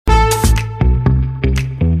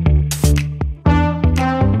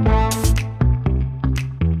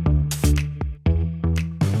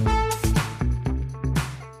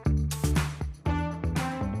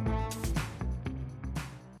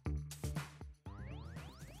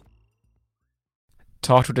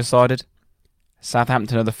title decided?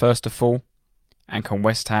 Southampton are the first to fall, and can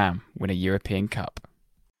West Ham win a European Cup?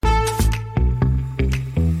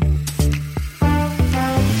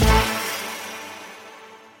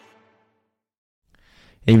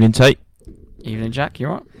 Evening, Tate. Evening, Jack. You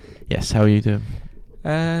alright? Yes, how are you doing?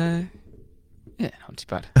 Yeah, not too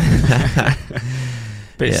bad.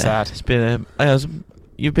 Bit sad. It's been.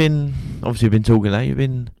 You've been talking now. You've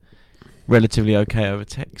been relatively okay over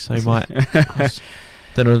text, so you might.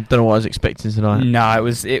 Don't know what I was expecting tonight. No,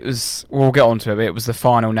 it was. We'll get on to it. But it was the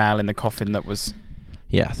final nail in the coffin. That was.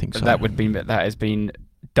 Yeah, I think so. That has been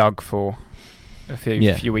dug for a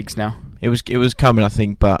few weeks now. It was coming, I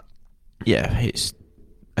think, but yeah, it's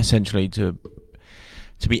essentially to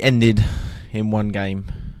be ended in one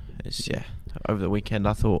game. It's over the weekend.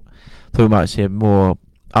 I thought we might see a more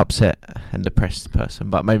upset and depressed person,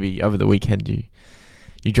 but maybe over the weekend you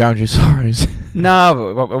drowned your sorrows.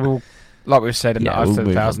 No, but we'll, like we've said we'll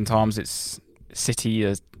 1,000 times, it's City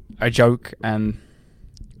is a joke, and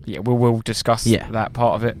we'll discuss that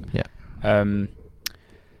part of it. Yeah.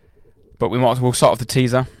 But we'll start off the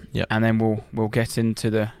teaser, and then we'll get into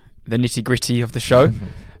the nitty gritty of the show.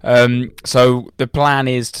 So the plan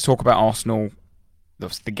is to talk about Arsenal,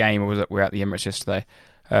 the game. We were at the Emirates yesterday.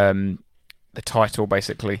 The title,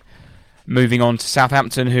 basically. Moving on to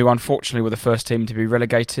Southampton, who unfortunately were the first team to be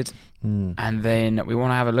relegated. And then we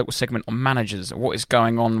want to have a little segment on managers. What is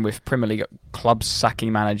going on with Premier League clubs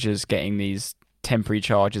sacking managers, getting these temporary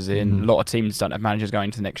charges in. A lot of teams don't have managers going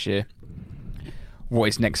into next year. What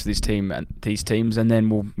is next for this team and these teams? And then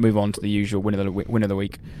we'll move on to the usual win of the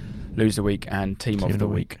week, lose the week, and team of the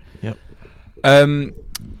week. Yep.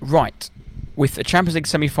 Right. With a Champions League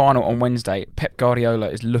semi-final on Wednesday, Pep Guardiola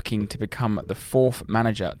is looking to become the fourth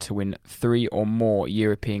manager to win 3 or more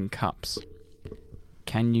European Cups.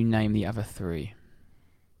 Can you name the other 3?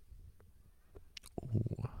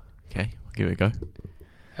 Ooh. Okay, I'll give it a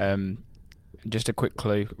go. Just a quick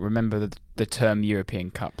clue. Remember the term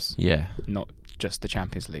European Cups. Yeah. Not just the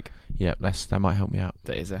Champions League. Yeah, that might help me out.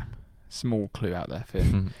 That is a small clue out there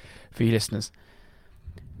for you listeners.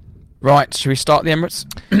 Right, should we start the Emirates?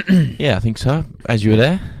 Yeah, I think so. As you were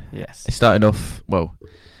there. Yes. It started off, well,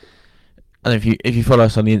 I don't know if you follow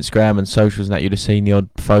us on the Instagram and socials and that, you'd have seen the odd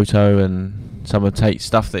photo and some of Tate's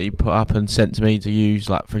stuff that he put up and sent to me to use.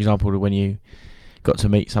 Like, for example, when you got to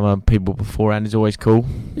meet some of the people beforehand is always cool.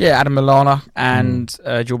 Yeah, Adam Milana and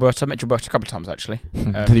Gilberto. I met Gilberto a couple of times, actually.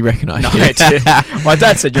 Did he recognise you? No, I did. My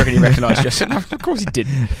dad said, "Do you reckon he recognised you?" I said, "No, of course he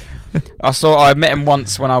didn't." I met him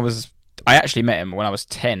once I actually met him when I was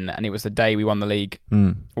 10, and it was the day we won the league,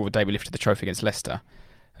 or the day we lifted the trophy against Leicester.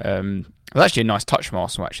 It was actually a nice touch from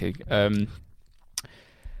Arsenal, actually.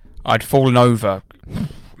 I'd fallen over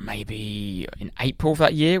maybe in April of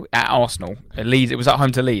that year at Arsenal. At Leeds, it was at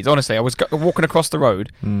home to Leeds. Honestly, I was walking across the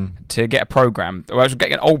road to get a programme. I was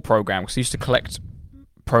getting an old programme, because I used to collect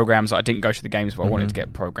programmes that I didn't go to the games, but I wanted to get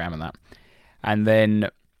a programme and that. And then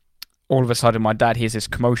all of a sudden, my dad hears this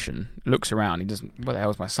commotion, looks around, he doesn't, what the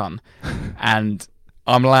hell's my son? And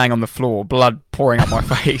I'm laying on the floor, blood pouring up my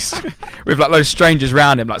face, with like loads of strangers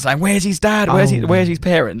around him, like saying, "Where's his dad? Where's his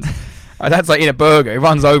parents?" My dad's like in a burger, he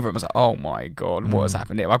runs over him. I was like, "Oh my god, what has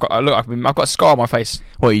happened here?" I've got a scar on my face.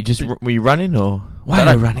 What, were you running or? Why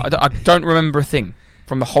are you running? I don't remember a thing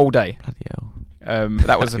from the whole day. Bloody hell.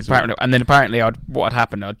 That was apparently, and then apparently what had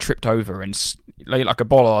happened, I'd tripped over and like a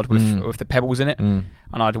bollard with the pebbles in it, and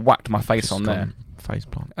I'd whacked my face on there. Face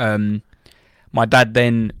plant. My dad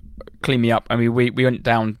then cleaned me up. I mean, we went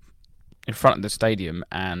down in front of the stadium,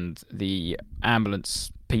 and the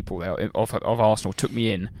ambulance people there of Arsenal took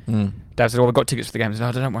me in. Dad said, "Oh, I've got tickets for the game." I said,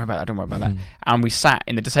 "No, don't worry about that. And we sat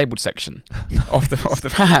in the disabled section of the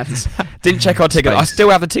fans. Didn't check our ticket. I still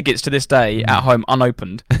have the tickets to this day at home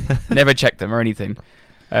unopened. Never checked them or anything.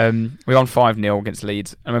 We won 5-0 against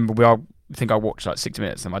Leeds. I remember I think I watched like 60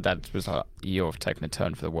 minutes, and my dad was like, "You're taking a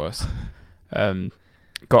turn for the worse."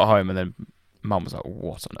 Got home, and then Mum was like,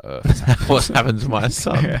 "What on earth? What's happened to my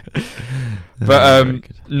son?" Yeah. But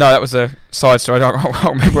no, that was a side story. I don't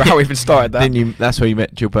remember how we even started that. That's where you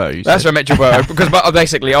met Gilberto. That's where I met Gilberto, because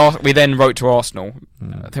basically we then wrote to Arsenal.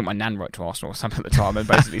 I think my nan wrote to Arsenal or something at the time, and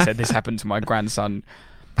basically said this happened to my grandson,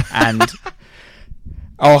 and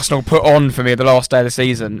Arsenal put on for me the last day of the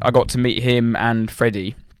season. I got to meet him and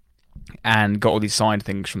Freddie, and got all these signed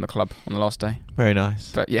things from the club on the last day. Very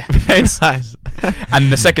nice. But yeah, it's nice.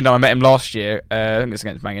 And the second time I met him last year, I think it was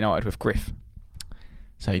against Man United with Griff.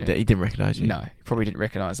 So he didn't recognise you? No, he probably didn't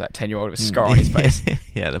recognise that 10-year-old with a scar on his face.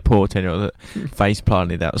 Yeah, the poor 10-year-old that face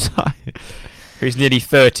planted outside. Who's nearly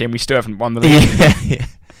 30 and we still haven't won the league.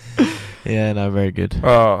 Yeah, no, very good.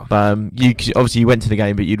 Oh. But you went to the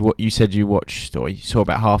game, but you said you watched or you saw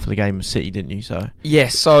about half of the game of City, didn't you? So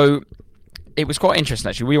Yes, so it was quite interesting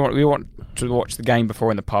actually. We want to watch the game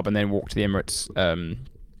before in the pub and then walk to the Emirates,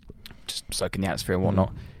 just soaking the atmosphere and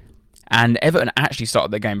whatnot. And Everton actually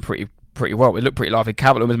started their game pretty well. It looked pretty lively.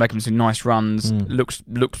 Calvert was making some nice runs. Looks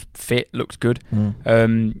fit. Looks good.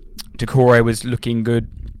 Decore was looking good.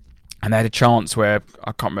 And they had a chance where,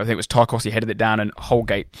 I can't remember, I think it was Tarkovsky headed it down and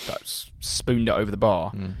Holgate spooned it over the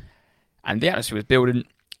bar. And the atmosphere was building.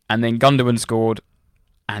 And then Gundogan scored.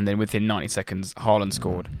 And then within 90 seconds, Haaland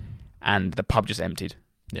scored. And the pub just emptied.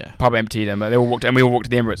 Yeah. Pub emptied and we all walked to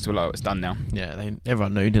the Emirates. So we're like, it's done now. Yeah,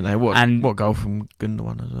 everyone knew, didn't they? What goal from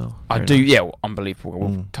Gundogan as well? Unbelievable.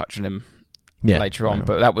 We'll touch on him later on.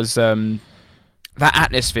 But that was, that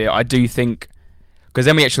atmosphere, I do think... Because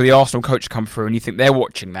then the Arsenal coach come through and you think they're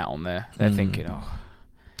watching that on there. They're thinking,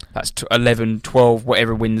 that's 11, 12,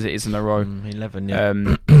 whatever wins it is in a row. 11, yeah.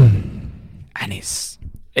 And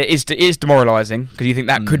it is demoralising because you think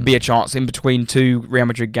that could be a chance in between two Real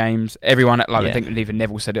Madrid games. Everyone, I think even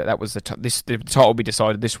Neville said it, that was the title will be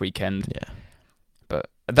decided this weekend. Yeah. But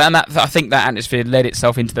then I think that atmosphere led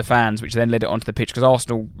itself into the fans, which then led it onto the pitch because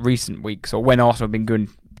Arsenal recent weeks, or when Arsenal have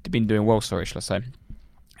been doing well, shall I say.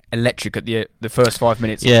 Electric at the first 5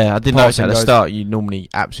 minutes. Yeah, I did notice at the start you normally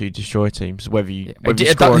absolutely destroy teams, whether you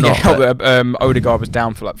score or not. Odegaard was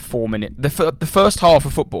down for like 4 minutes. The first half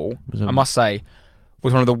of football, I must say,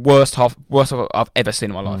 was one of the worst half I've ever seen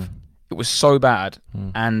in my life. It was so bad,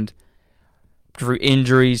 and through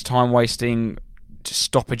injuries, time wasting, just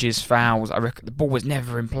stoppages, fouls, I reckon the ball was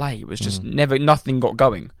never in play. It was just nothing got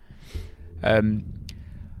going.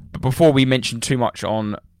 But before we mention too much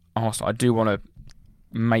on Arsenal, I do want to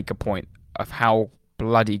make a point of how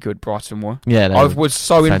bloody good Brighton were. Yeah, I was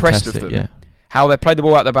so impressed with them. Yeah. How they played the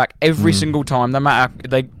ball out the back every single time. No matter,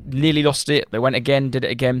 they nearly lost it. They went again, did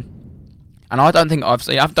it again. And I don't know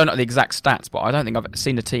the exact stats, but I don't think I've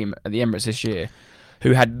seen a team at the Emirates this year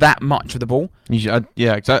who had that much of the ball. I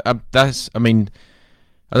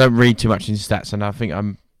don't read too much in stats, and I think I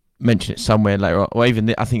mentioned it somewhere later on, or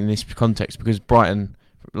even I think in this context, because Brighton,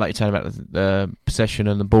 like you're saying about the possession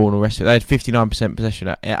and the ball and all the rest of it, they had 59% possession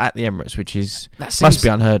at the Emirates, which must be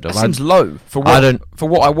unheard of. That seems low for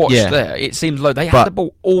what I watched there. It seems low. They had the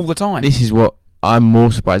ball all the time. This is what I'm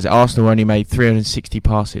more surprised at. Arsenal only made 360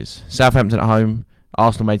 passes. Southampton at home,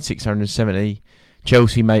 Arsenal made 670.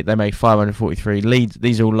 Chelsea made 543. Leeds,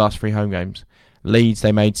 these are all last 3 home games. Leeds,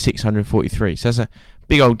 they made 643. So that's a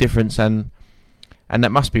big old difference, and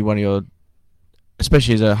that must be one of your,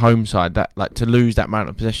 especially as a home side, that like to lose that amount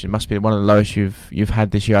of possession must be one of the lowest you've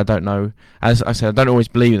had this year. I don't know. As I said, I don't always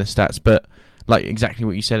believe in the stats, but like exactly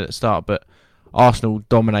what you said at the start. But Arsenal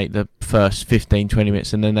dominate the first 15, 20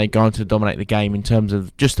 minutes, and then they go on to dominate the game in terms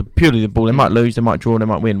of just purely the ball. They might lose, they might draw, they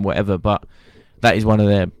might win, whatever. But that is one of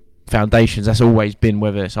their foundations. That's always been,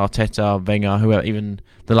 whether it's Arteta, Wenger, whoever, even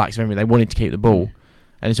the likes of Emery, they wanted to keep the ball,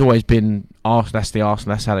 and it's always been Arsenal. That's the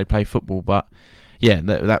Arsenal. That's how they play football. But yeah,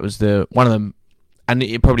 that was the one of them. And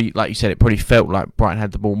it probably, like you said, it probably felt like Brighton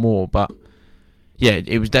had the ball more, but yeah,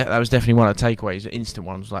 it was that was definitely one of the takeaways. The instant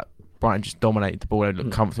ones, like Brighton just dominated the ball. They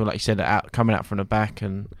looked comfortable, like you said, coming out from the back,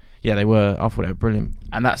 and yeah, they were. I thought they were brilliant.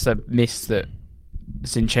 And that's a miss that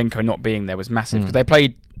Zinchenko not being there was massive, because they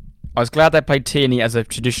played. I was glad they played Tierney as a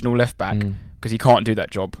traditional left back, because he can't do that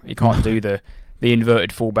job. He can't do the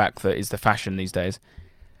inverted fullback that is the fashion these days.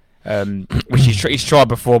 Which he's tried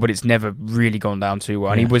before, but it's never really gone down too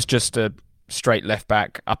well. And he was just a straight left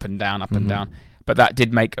back, up and down. But that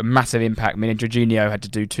did make a massive impact. I mean, Jorginho had to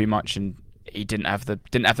do too much, and he didn't have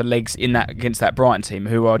the legs in that against that Brighton team,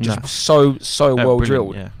 who are just so well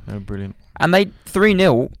drilled. Yeah, they were brilliant. And they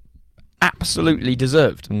 3-0 absolutely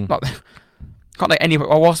deserved. Like, can't they any?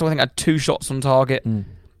 Whilst I think had 2 shots on target.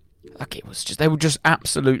 Like, it was just, they were just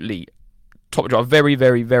absolutely top job. Very,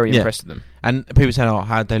 very, very impressed with them. And people saying,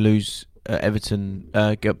 how'd they lose Everton?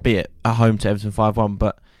 Be it at home to Everton 5-1,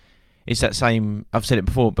 but it's that same. I've said it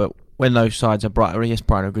before, but when those sides are Brighton, yes,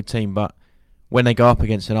 Brighton are a good team, but when they go up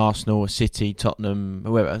against an Arsenal, a City, Tottenham,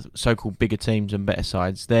 whoever, so-called bigger teams and better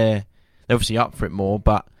sides, they're obviously up for it more,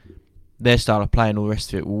 but their style of play and all the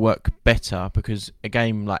rest of it will work better, because a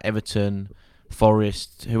game like Everton,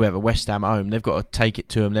 Forest, whoever, West Ham at home, they've got to take it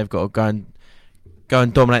to them. They've got to go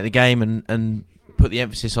and dominate the game and put the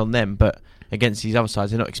emphasis on them. But against these other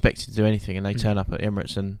sides, they're not expected to do anything, and they turn up at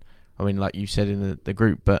Emirates. And I mean, like you said in the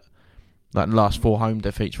group, but like the last 4 home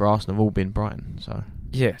defeats for Arsenal have all been Brighton. So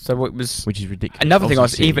yeah, so it was, which is ridiculous. Another thing I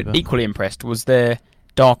was equally impressed was their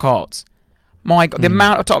dark arts. My God, the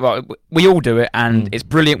amount of time, we all do it, and it's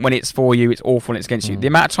brilliant when it's for you, it's awful when it's against you. The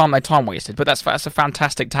amount of time they time wasted, but that's a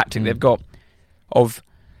fantastic tactic they've got of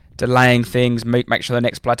delaying things, make sure the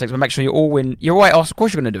next player takes, but make sure you all win. You're right, Arsenal, of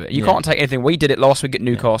course you're going to do it. You can't take anything. We did it last week at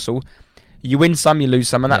Newcastle. You win some, you lose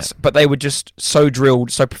some, and that's. But they were just so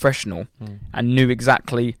drilled, so professional, and knew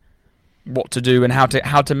exactly what to do and how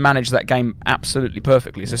to manage that game absolutely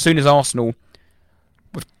perfectly. So as soon as Arsenal,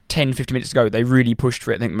 with 10, 15 minutes to go, they really pushed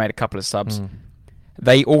for it. I think made a couple of subs.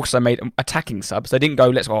 They also made attacking subs. They didn't go,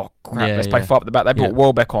 let's play far up the back. They brought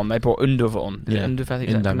Welbeck on. They brought Undav on. Undav, I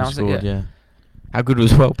think that's pronounced it. How good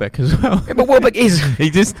was Welbeck as well? Yeah, but Welbeck is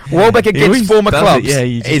Welbeck against former clubs.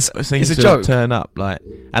 It's a joke. Turn up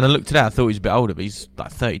and I looked at that. I thought he was a bit older, but he's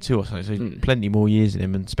like 32 or something. So he's plenty more years in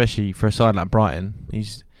him, and especially for a side like Brighton,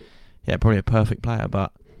 he's probably a perfect player.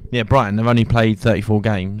 But Brighton, they've only played 34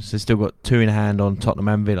 games. They've still got 2 in hand on Tottenham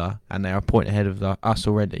and Villa, and they're a point ahead of us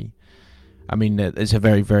already. I mean, it's a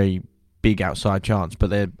very, very big outside chance, but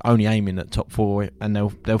they're only aiming at top 4, and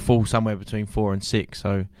they'll fall somewhere between 4 and 6.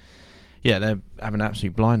 So. Yeah, they're having an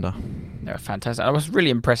absolute blinder. They're fantastic. I was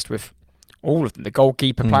really impressed with all of them. The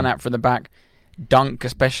goalkeeper playing out from the back, Dunk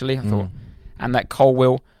especially, I thought, and that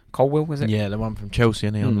Colwill was it? Yeah, the one from Chelsea,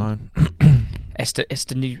 and he on loan.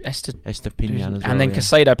 Estepinian as well. And then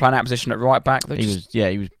Casado playing out position at right back. He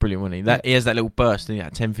was brilliant, wasn't he? He has that little burst, and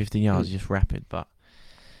 10-15 yards, just rapid. But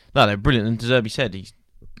no, they're brilliant. And De Zerbi said he's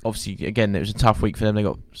obviously, again, it was a tough week for them. They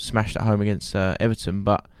got smashed at home against Everton,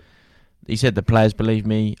 but. He said the players believe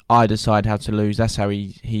me. I decide how to lose. That's how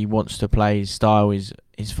he wants to play. His style, his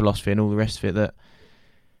philosophy, and all the rest of it. That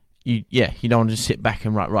you don't want to just sit back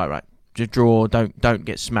and right. Just draw. Don't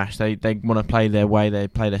get smashed. They want to play their way. They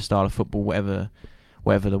play their style of football, whatever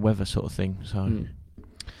the weather sort of thing. So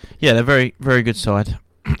they're very, very good side.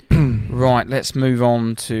 Right, let's move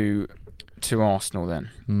on to Arsenal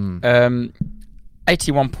then.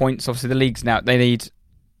 81 points. Obviously, the league's now.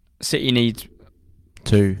 City need.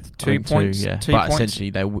 Two points. Yeah. Two but points. Essentially,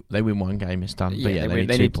 they win one game, it's done. But they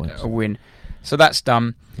need 2 points. A win. So that's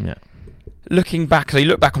done. Yeah. Looking back, so you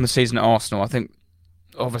look back on the season at Arsenal, I think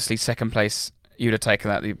obviously second place, you'd have taken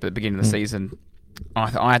that at the beginning of the season.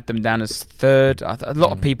 I had them down as third. A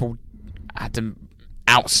lot of people had them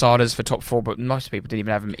outsiders for top 4, but most people didn't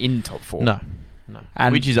even have them in top 4. No.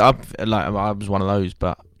 And which is up. I was one of those,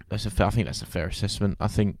 but I think that's a fair assessment. I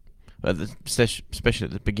think, especially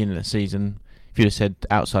at the beginning of the season. If you'd have said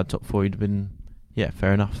outside top 4, you'd have been,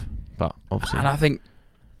 fair enough. But obviously, and I think,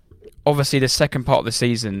 obviously, the second part of the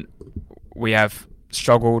season, we have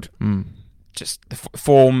struggled. Just the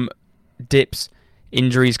form dips,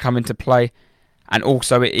 injuries come into play, and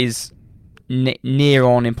also it is near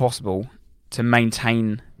on impossible to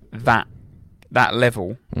maintain that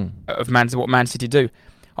level of what Man City do.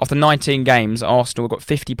 After 19 games, Arsenal got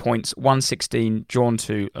 50 points, won 16, drawn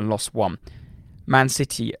 2, and lost 1. Man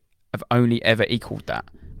City have only ever equalled that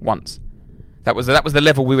once. That was the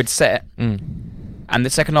level we would set. And the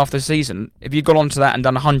second half of the season, if you'd gone on to that and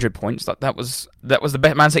done 100 points, that was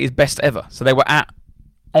the Man City's best ever. So they were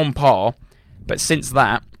on par. But since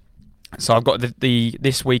that, so I've got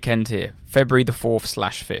this weekend here, February the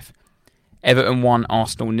 4th/5th. Everton 1,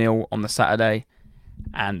 Arsenal 0 on the Saturday,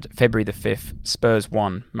 and February the 5th, Spurs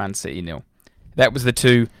 1, Man City 0. That was the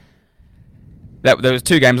two. There was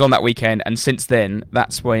 2 games on that weekend, and since then,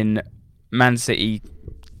 that's when Man City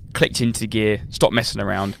clicked into gear, stopped messing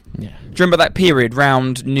around. Yeah. Do you remember that period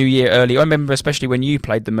round New Year early? I remember especially when you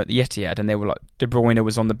played them at the Etihad, and they were like, De Bruyne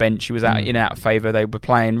was on the bench, he was out of favour. They were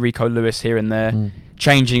playing Rico Lewis here and there,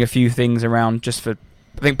 changing a few things around just for.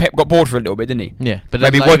 I think Pep got bored for a little bit, didn't he? Yeah, but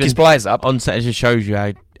maybe work his players up. On set, it just shows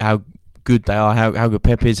you how good they are, how good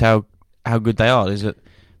Pep is, how good they are. Is it?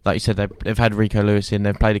 Like you said, they've had Rico Lewis in.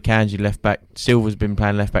 They've played Akanji left back. Silva's been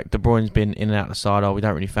playing left back. De Bruyne's been in and out of the side. We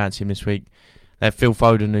don't really fancy him this week. They have Phil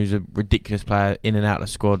Foden, who's a ridiculous player, in and out of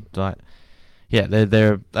the squad. They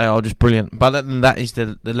are just brilliant. But that is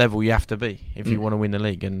the level you have to be if you want to win the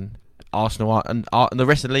league. And Arsenal and the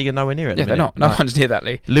rest of the league are nowhere near it. Yeah, they're not. No one's near that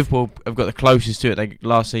league. Liverpool have got the closest to it.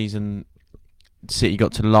 Last season, City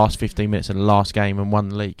got to the last 15 minutes of the last game and won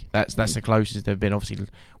the league. That's the closest they've been. Obviously,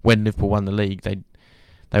 when Liverpool won the league,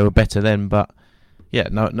 they were better then, but you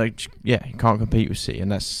can't compete with City, and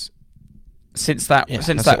that's since that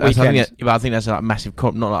weekend. I think that's a massive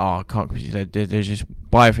comp. Not I can't compete. They're just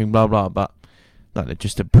buy everything, blah blah. But no, they're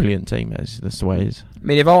just a brilliant team. That's the way it is. I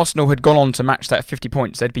mean, if Arsenal had gone on to match that 50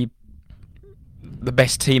 points, they'd be the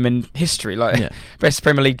best team in history. Best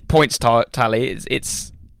Premier League points tally.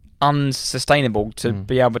 It's unsustainable to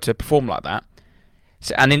be able to perform like that.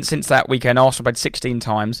 Since that weekend, Arsenal played 16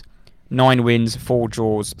 times. 9 wins, 4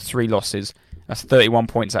 draws, 3 losses, That's 31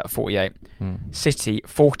 points out of 48. City,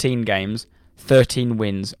 14 games, 13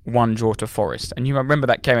 wins, 1 draw to Forest. And you remember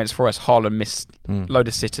that game against Forest, Haaland missed load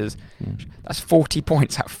of sitters. That's 40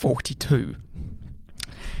 points out of 42.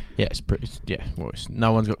 Yeah, it's pretty. Yeah, well,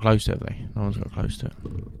 no one's got close to it, have they? No one's got close to it.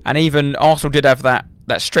 And even Arsenal did have that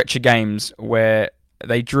stretch of games where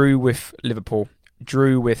they drew with Liverpool,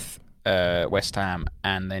 drew with West Ham,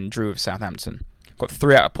 and then drew with Southampton. Got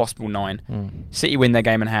 3 out of possible 9. City win their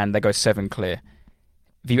game in hand, they go 7 clear.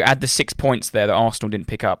 If you add the 6 points there that Arsenal didn't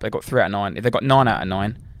pick up, they got 3 out of 9. If they got 9 out of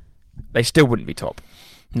 9, they still wouldn't be top.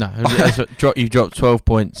 No, you dropped 12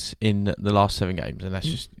 points in the last 7 games, and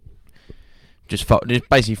that's just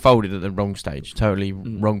basically folded at the wrong stage. Totally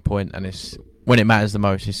wrong point, and it's when it matters the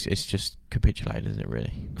most, it's just capitulated, isn't it?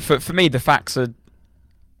 Really. For me, the facts are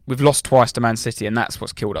we've lost twice to Man City, and that's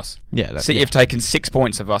what's killed us. Yeah, City have taken 6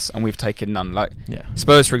 points of us, and we've taken none. Yeah.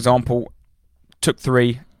 Spurs, for example, took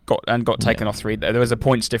 3. Got taken off 3. There was a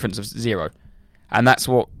points difference of 0, and that's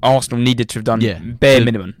what Arsenal needed to have done. Bare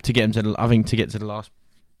minimum to get them to. I think to get to the last,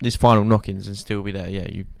 this final knock-ins and still be there.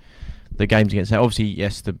 Yeah, the games against that. Obviously,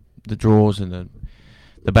 yes, the draws and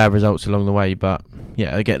the bad results along the way, but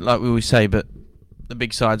yeah, again, like we always say, but the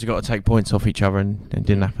big sides have got to take points off each other, and it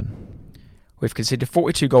didn't happen. We've conceded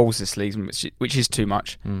 42 goals this season, which is too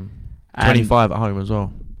much. 25 at home as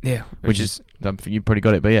well. Yeah, which is you probably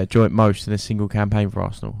got it, but yeah, joint most in a single campaign for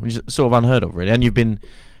Arsenal, which is sort of unheard of, really. And you've been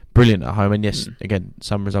brilliant at home, and yes, again,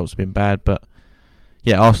 some results have been bad, but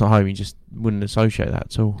yeah, Arsenal at home, you just wouldn't associate that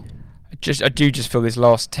at all. I do just feel this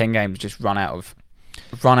last 10 games just run out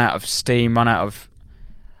of steam, run out of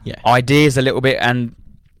ideas a little bit, and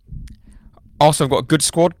Arsenal have got a good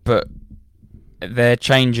squad, but their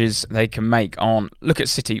changes they can make aren't. Look at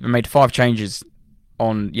City, they made 5 changes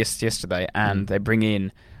on yesterday, and they bring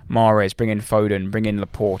in Mahrez, bring in Foden, bring in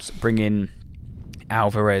Laporte, bring in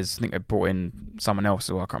Alvarez. I think they brought in someone else,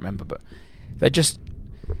 I can't remember, but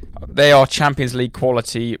they are Champions League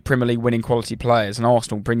quality, Premier League winning quality players, and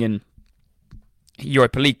Arsenal bring in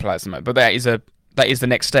Europa League players, but that is the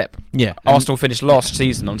next step. Yeah, Arsenal finished last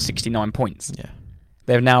season on 69 points. Yeah,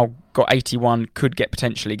 they've now got 81, could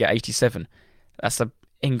potentially get 87. That's an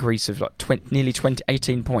increase of like nearly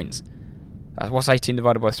 18 points. What's 18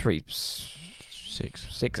 divided by 3? 6.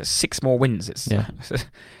 6 more wins. It's a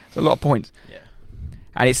lot of points. Yeah,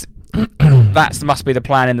 and that must be the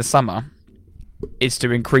plan in the summer, is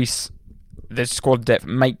to increase the squad depth,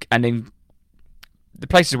 the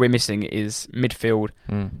places we're missing is midfield,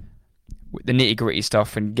 the nitty gritty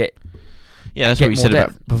stuff, and get. Yeah, that's what you said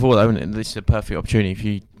about before, though, isn't it? This is a perfect opportunity for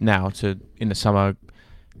you now to, in the summer,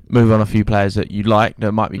 move on a few players that you like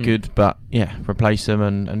that might be good, but yeah, replace them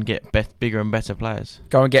and get bigger and better players.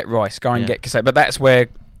 Go and get Rice, go and get Cassette. But that's where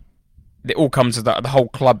it all comes to the whole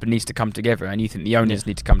club needs to come together, and you think the owners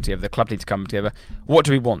need to come together, the club needs to come together. What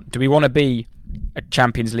do we want? Do we want to be a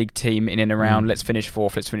Champions League team in and around, let's finish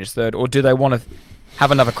 4th, let's finish 3rd, or do they want to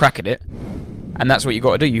have another crack at it? And that's what you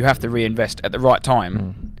got to do. You have to reinvest at the right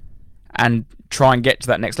time and try and get to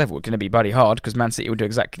that next level. It's going to be bloody hard because Man City will do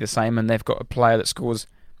exactly the same, and they've got a player that scores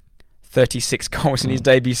 36 goals in his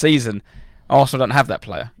debut season. Arsenal don't have that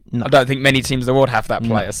player. No. I don't think many teams in the world have that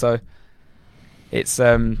player. So it's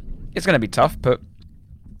going to be tough. But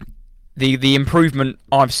the improvement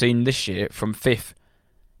I've seen this year from 5th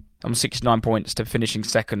on 69 points to finishing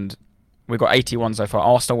 2nd, we've got 81 so far.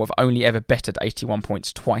 Arsenal have only ever bettered 81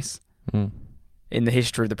 points twice in the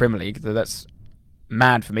history of the Premier League. That's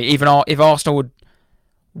mad for me. Even if Arsenal had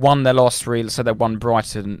won their last 3, let's say they'd won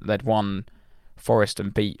Brighton, they'd won Forest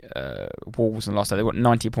and beat Wolves in the last day. They got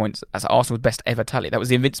 90 points. That's Arsenal's best ever tally. That was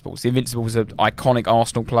the Invincibles. The Invincibles are iconic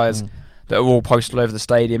Arsenal players that are all posted all over the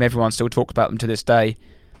stadium. Everyone still talks about them to this day.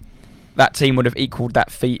 That team would have equalled that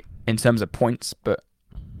feat in terms of points, but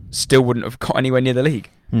still wouldn't have got anywhere near the league.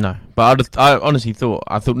 No, but I honestly thought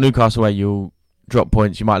Newcastle away you'll drop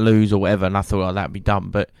points, you might lose or whatever, and I thought that'd be dumb.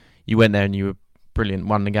 But you went there and you were brilliant,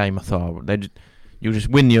 won the game. I thought you'll just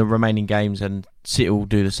win your remaining games and City will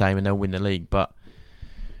do the same and they'll win the league. But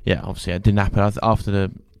yeah, obviously it didn't happen. After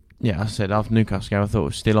Newcastle game, I thought it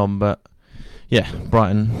was still on, but yeah,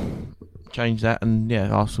 Brighton changed that, and yeah,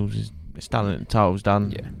 Arsenal's it's done. The title's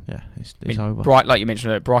done. Yeah, it's over. Like you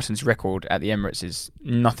mentioned, Brighton's record at the Emirates is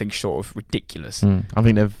nothing short of ridiculous. I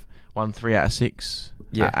think they've won 3 out of 6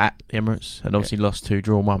 at the Emirates, and obviously lost 2,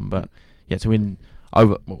 drawn 1. But yeah, to win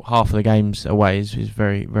over half of the games away is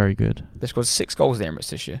very, very good. They scored 6 goals at the Emirates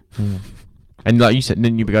this year. And like you said,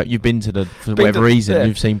 you've been to for whatever reason,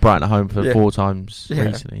 you've seen Brighton at home for 4 times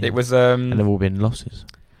recently. It was and they've all been losses.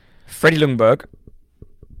 Freddie Ljungberg's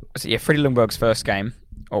first game.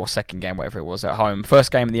 or second game, whatever it was, at home.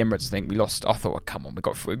 First game in the Emirates, I think we lost. I thought, come on, we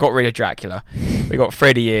got rid of Dracula, we got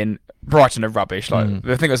Freddie in. Brighton are rubbish. Like I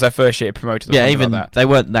think it was their first year promoted. Yeah, even like that. They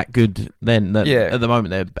weren't that good then. Yeah. At the moment,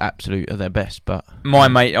 they're absolute at their best. But my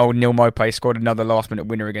mate, old Neil Mopay, scored another last-minute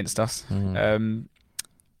winner against us. And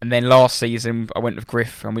then last season, I went with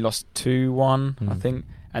Griff, and we lost 2-1, I think.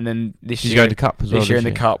 And then this year, you go to Cup as well. This year in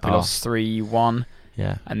the Cup, we lost 3-1.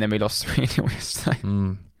 Yeah, and then we lost 3-0 yesterday.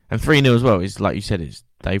 And 3-0 as well is, like you said,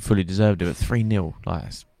 they fully deserved it. But 3-0,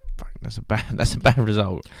 like that's a bad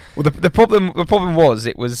result. Well, the problem was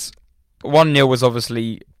it was 1-0 was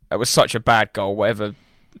obviously it was such a bad goal. Whatever,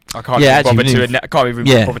 I can't even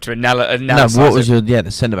bother to analyse. No, what was the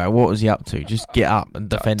centre back? What was he up to? Just get up and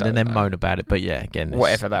defend and then moan about it. But yeah, again,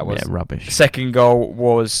 whatever that was, rubbish. Second goal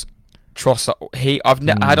was Trossard.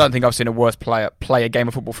 I don't think I've seen a worse player play a game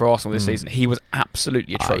of football for Arsenal this season. He was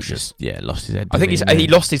absolutely atrocious. Lost his head. I think he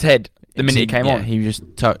lost his head the minute he came on. He just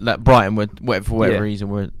that Brighton were for whatever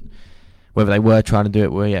reason whether they were trying to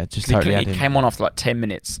do it, just totally. He came on after like 10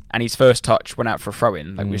 minutes, and his first touch went out for a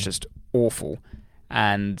throw-in. It was just awful,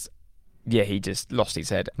 and he just lost his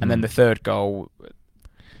head. And then the third goal.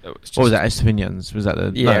 What was that? Estepinians? Was that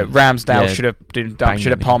the? Yeah, Ramsdale should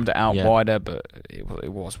have palmed it out wider, but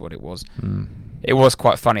it was what it was. It was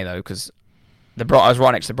quite funny though, because I was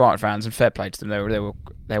right next to the Brighton fans, and fair play to them.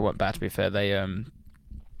 They weren't bad, to be fair. They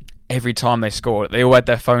every time they scored, they all had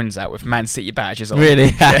their phones out with Man City badges on.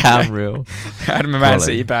 Really? Unreal. Had Man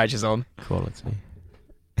City badges on. Quality.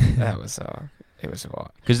 That was it was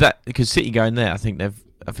alright. Because City going there, I think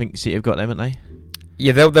City have got them, haven't they?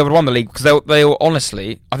 Yeah, they would won the league because they'll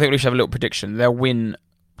honestly. I think we should have a little prediction. They'll win.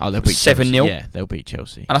 They'll beat 7-0. Yeah, they'll beat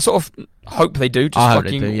Chelsea. And I sort of hope they do. Just I hope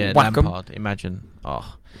fucking they do. Yeah, whack Lampard. Imagine.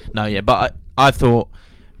 Oh no, yeah. But I thought,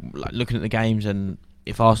 like, looking at the games, and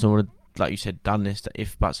if Arsenal would have, like you said, done this,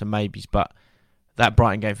 if buts and maybes, but that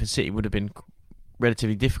Brighton game for City would have been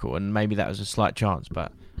relatively difficult, and maybe that was a slight chance.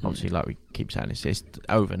 But obviously, like we keep saying, it's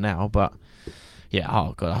over now. But yeah,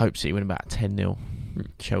 oh god, I hope City win about 10-0.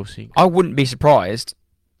 Chelsea. I wouldn't be surprised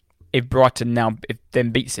if Brighton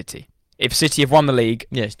then beat City. If City have won the league,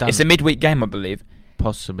 it's done. It's a midweek game, I believe.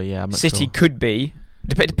 Possibly, yeah. I'm not City sure. could be,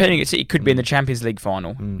 depending. City could be in the Champions League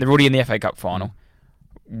final. They're already in the FA Cup final.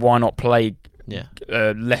 Why not play?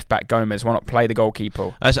 Left back Gomez. Why not play the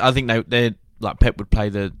goalkeeper? I think they like Pep would play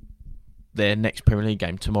their next Premier League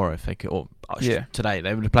game tomorrow if they could, or today.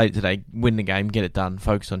 They would have played it today, win the game, get it done,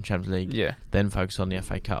 focus on Champions League, then focus on the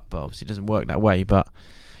FA Cup. But obviously, it doesn't work that way. But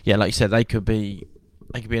yeah, like you said, they could be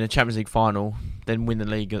in a Champions League final, then win the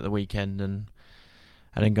league at the weekend, and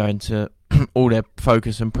then go into all their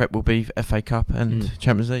focus and prep will be FA Cup and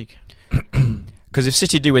Champions League. Because if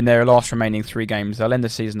City do win their last remaining 3 games, they'll end the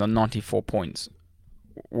season on 94 points.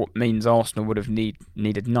 What means Arsenal would have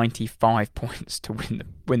needed 95 points to win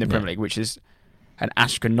the Premier League, which is an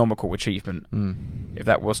astronomical achievement if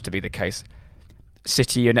that was to be the case.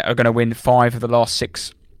 City are going to win 5 of the last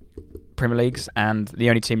 6 Premier Leagues, and the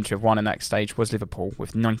only team to have won in that stage was Liverpool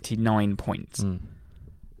with 99 points.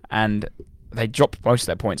 And they dropped most of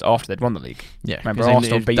their points after they'd won the league. Yeah, remember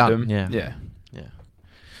Arsenal beat them.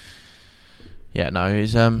 Yeah, no,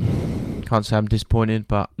 it's can't say I'm disappointed,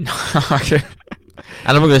 but and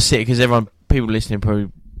I'm not going to sit because people listening probably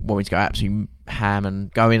want me to go absolutely ham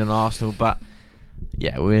and go in on Arsenal, but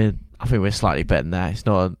yeah, I think we're slightly better than that. It's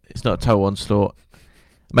not a total onslaught.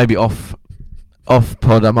 Maybe off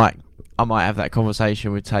pod, I might have that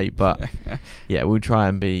conversation with Tate, but yeah, we'll try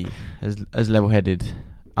and be as level-headed,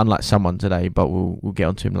 unlike someone today, but we'll get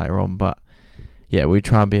onto him later on. But yeah, we'll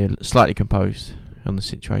try and be slightly composed on the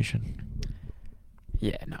situation.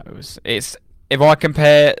 Yeah, no, it's if I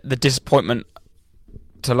compare the disappointment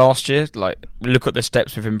to last year, like look at the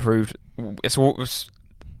steps we've improved. It's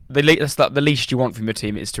the least you want from your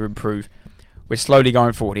team is to improve. We're slowly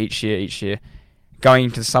going forward each year. Going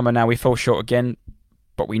into the summer now, we fell short again,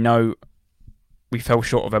 but we know we fell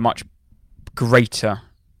short of a much greater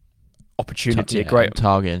opportunity, a great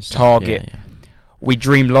target. Yeah. We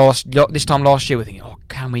dreamed this time last year. We're thinking,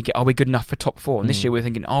 are we good enough for top 4? And this year we're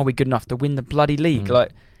thinking, are we good enough to win the bloody league?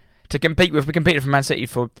 Like to compete with, we competed for Man City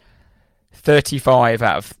for 35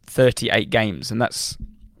 out of 38 games, and that's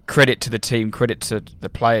credit to the team, credit to the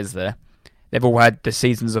players there. They've all had the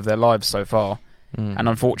seasons of their lives so far, and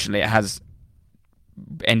unfortunately, it has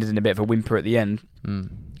ended in a bit of a whimper at the end.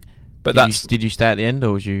 But did you stay at the end,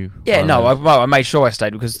 or was you? Yeah, no, I made sure I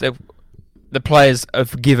stayed because the players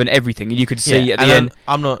have given everything, and you could see at the end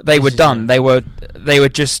they were done. They were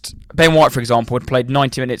just. Ben White, for example, had played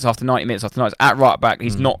 90 minutes after 90 minutes after 90 at right back.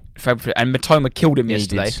 He's not, and Matoma killed him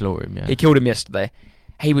yesterday. He did slaughter him. Yeah. He killed him yesterday.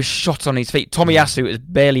 he was shot on his feet. Tommy Yasu has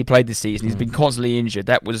barely played this season. He's been constantly injured.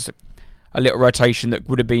 That was a little rotation that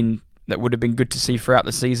would have been good to see throughout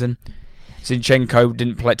the season. Zinchenko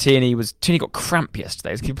didn't play. Tierney got cramp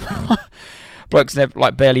yesterday. Blokes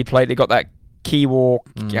never barely played. They got that Kiwor,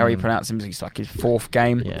 how you pronounce him, he's like his 4th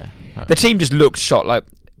game. Yeah. The team just looked shot. Like,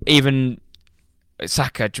 even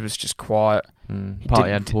Saka was just quiet. Partey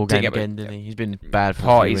had poor game again, didn't he? He's been bad for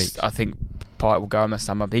a few weeks. I think Partey will go in the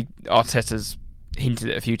summer. Arteta's hinted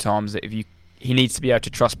it a few times that he needs to be able to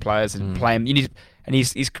trust players and play them.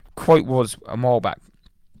 His quote was a while back: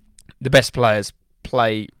 the best players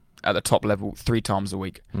play at the top level 3 times a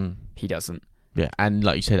week. He doesn't. Yeah, and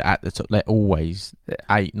like you said, at the top, they're always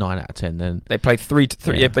 8, 9 out of 10. Then they play 3 to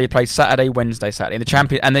 3. Yeah. They play Saturday, Wednesday, Saturday. In the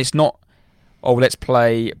champion, and it's not. Oh, let's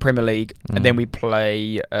play Premier League, and then we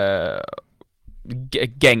play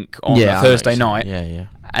Genk on a Thursday night. Yeah.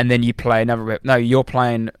 And then you play another. No, you're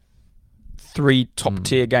playing 3 top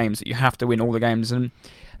tier games that you have to win all the games, and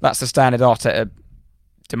that's the standard Arteta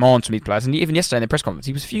demands from these players. And even yesterday in the press conference,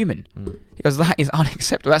 he was fuming. He goes, "That is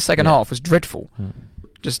unacceptable. That second half was dreadful."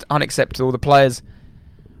 Just unacceptable. The players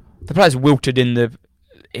wilted in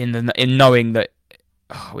knowing that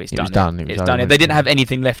it's done. It's done. They didn't have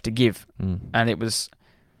anything left to give, and it was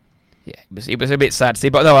a bit sad to see.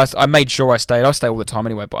 But no, I made sure I stayed. I stay all the time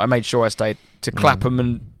anyway, but I made sure I stayed to clap them,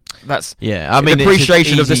 and that's I mean, the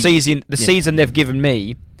appreciation of the season. The season they've given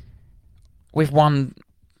me. We've won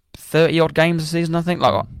 30 odd games this season, I think.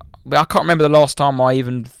 Like, I can't remember the last time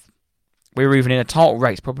we were even in a title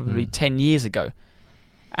race. Probably 10 years ago.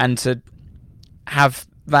 And to have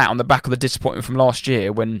that on the back of the disappointment from last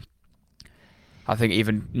year, when I think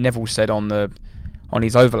even Neville said on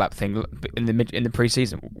his overlap thing in the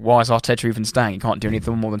pre-season, why is Arteta even staying? He can't do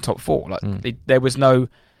anything more than top 4. Like there was no.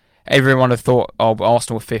 Everyone had thought, oh, but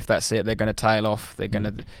Arsenal are 5th. That's it. They're going to tail off. They're going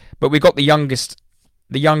to. But we got the youngest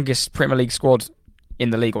Premier League squad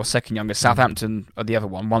in the league, or second youngest. Southampton are the other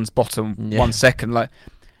one. One's bottom, one's second. Like,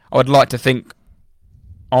 I would like to think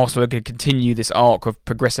Arsenal are going to continue this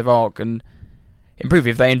progressive arc and improve.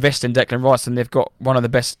 If they invest in Declan Rice, and they've got one of the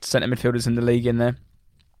best centre midfielders in the league in there.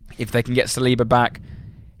 If they can get Saliba back,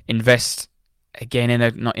 invest again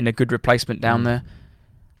in a good replacement down there.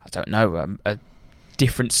 I don't know, a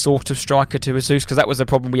different sort of striker to Jesus, because that was the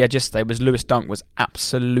problem we had yesterday. Was Lewis Dunk was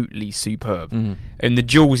absolutely superb, and the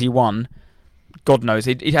duels he won. God knows,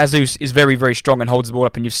 Jesus is very, very strong and holds the ball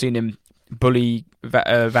up, and you've seen him bully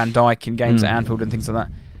Van Dijk in games at Anfield and things like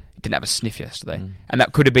that. He didn't have a sniff yesterday, and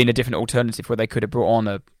that could have been a different alternative where they could have brought on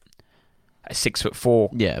a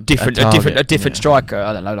 6'4", a different striker.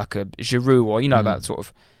 I don't know, like a Giroud or that sort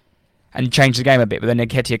of, and change the game a bit. But then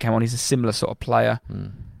Nketiah came on; he's a similar sort of player.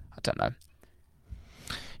 I don't know.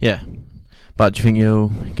 Yeah, but do you think you'll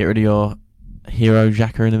get rid of your hero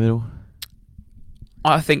Xhaka in the middle?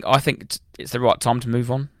 I think it's the right time to move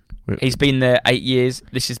on. He's been there 8 years.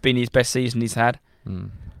 This has been his best season he's had.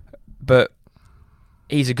 But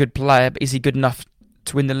he's a good player. But is he good enough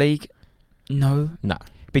to win the league? No.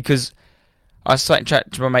 Because I was starting to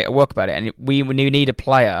chat to my mate at work about it, and we need a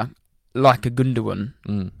player like a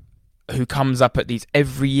Gundogan who comes up at these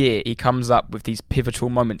every year. He comes up with these pivotal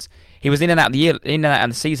moments. He was in and out of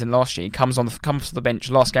the season last year. He comes to the bench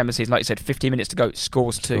last game of the season, like you said, 15 minutes to go,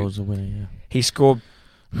 scores 2. Scores a winner, yeah. He scored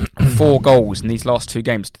 4 goals in these last 2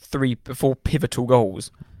 games, 4 pivotal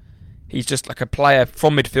goals. He's just like a player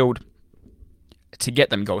from midfield to get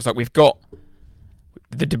them goals. Like, we've got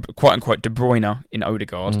the quote unquote De Bruyne in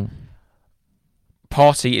Odegaard.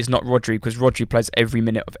 Partey is not Rodri, because Rodri plays every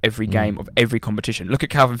minute of every game of every competition. Look at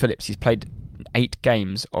Calvin Phillips. He's played 8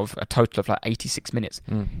 games of a total of like 86 minutes.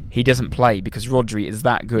 He doesn't play because Rodri is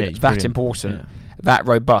that good, that important, that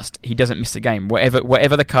robust. He doesn't miss a game.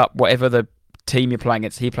 Whatever the cup, whatever the team you're playing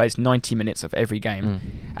against, he plays 90 minutes of every game.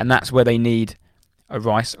 And that's where they need a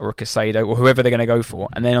Rice or a Caicedo or whoever they're going to go for.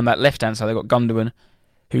 And then on that left-hand side, they've got Gundogan,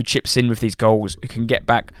 who chips in with these goals, who can get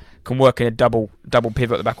back, can work in a double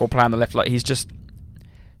pivot at the back or play on the left. Like, he's just...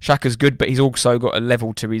 Xhaka's good, but he's also got a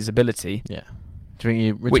level to his ability. Yeah. Do you think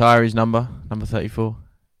you retire his number 34?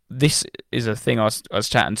 This is a thing I was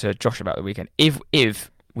chatting to Josh about the weekend. If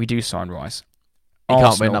we do sign Rice, he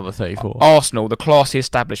can't be number 34. Arsenal, the classy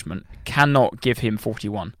establishment, cannot give him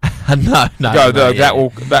 41. No, that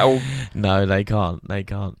will. No, they can't.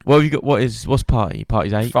 Well, have you got what's Partey?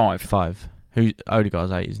 Partey's 8. 5. Who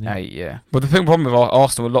Odegaard's 8, isn't he? 8, yeah. But the problem with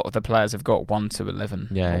Arsenal, a lot of the players have got 1 to 11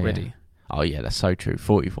 already. Yeah. Oh yeah, that's so true.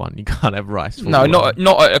 41. You can't have Rice. 41. No,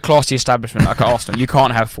 not at a classy establishment like Arsenal. You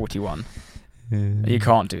can't have 41. You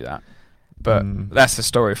can't do that. But that's the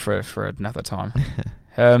story for another time.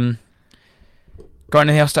 Got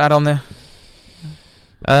anything else to add on there?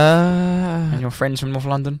 And your friends from North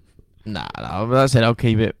London? Nah, I said I'll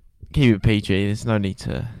keep it PG. There's no need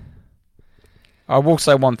to. I will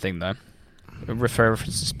say one thing though.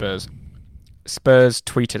 Reference to Spurs. Spurs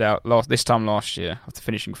tweeted out this time last year after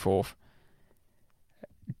finishing fourth.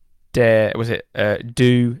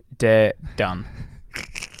 Do, dare, done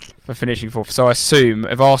for finishing fourth. So I assume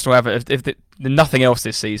if Arsenal have if nothing else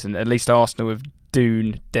this season, at least Arsenal have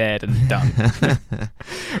doon, dared, and done.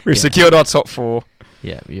 We've secured our top four.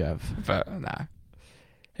 Yeah, you have. But no,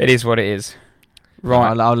 it is what it is.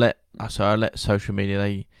 Right. I'll let social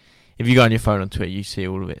media. If you go on your phone on Twitter, you see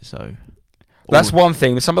all of it. So that's one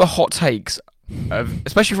thing. Some of the hot takes,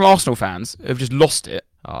 especially from Arsenal fans, have just lost it.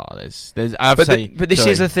 Oh, there's. But this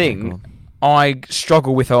is the thing. I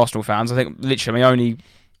struggle with Arsenal fans. I think literally my only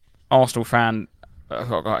Arsenal fan. I've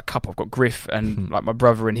got a couple. I've got Griff and like my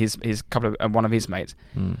brother and his couple of one of his mates.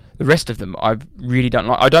 The rest of them, I really don't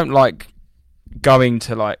like. I don't like going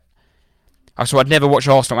to like. So I'd never watch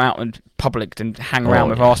Arsenal out in public and hang around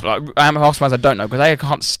with Arsenal. Like, Arsenal fans I don't know because they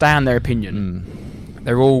can't stand their opinion.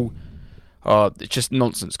 They're all, it's just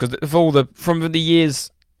nonsense. Because from the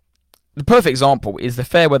years, the perfect example is the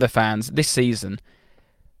fair weather fans this season.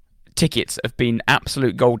 Tickets have been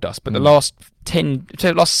absolute gold dust, but the last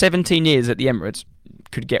 17 years at the Emirates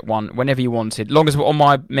could get one whenever you wanted. Long as on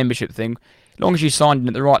my membership thing, long as you signed in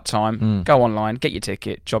at the right time, go online, get your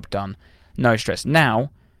ticket, job done, no stress.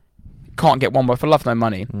 Now. Can't get one for love nor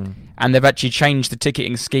money, and they've actually changed the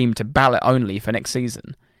ticketing scheme to ballot only for next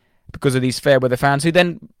season because of these fair weather fans who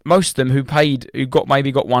then most of them who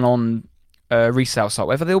maybe got one on resale site,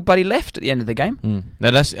 whatever, they all bloody left at the end of the game.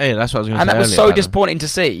 No, that's what I was going to say. And that was so disappointing to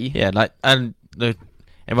see. Yeah,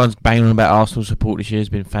 everyone's banging on about Arsenal support this year has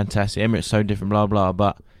been fantastic. Emirates so different, blah blah.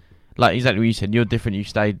 But like exactly what you said, you're different. You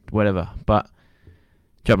stayed, whatever. But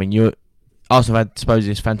do you know what I mean? Arsenal have had, suppose,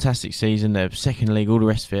 this fantastic season. They're second league, all the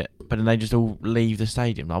rest of it. But then they just all leave the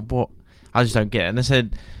stadium. Like, what? I just don't get it. And they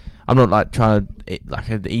said, I'm not like trying to, like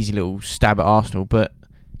an easy little stab at Arsenal. But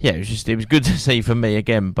yeah, it was good to see for me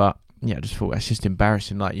again. But yeah, I just thought that's just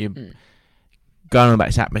embarrassing. Like, you're going on about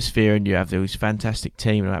this atmosphere and you have this fantastic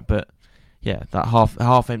team and that. But yeah, that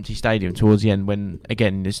half empty stadium towards the end when,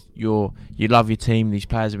 again, you love your team. These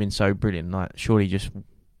players have been so brilliant. Like, surely just.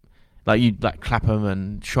 Like, you'd like clap them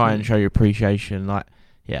and try and show your appreciation. Like,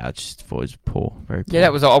 yeah, I just thought it was poor, very poor. Yeah,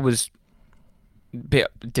 I was a bit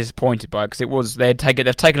disappointed by it because they've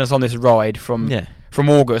taken us on this ride from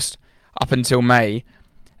August up until May,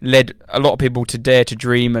 led a lot of people to dare to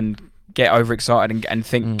dream and get overexcited and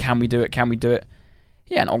think, can we do it? Can we do it?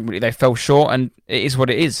 Yeah, and ultimately they fell short, and it is what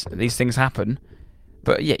it is. These things happen,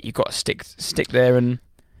 but yeah, you've got to stick there and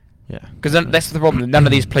because that's the problem. None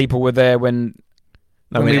of these people were there when.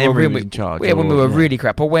 When we were in charge. Yeah, when we were really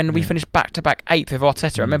crap. Or when we finished back-to-back 8th with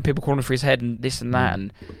Arteta. I remember people calling for his head and this and that,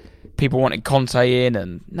 and people wanted Conte in,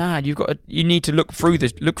 and you need to look through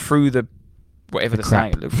the whatever they're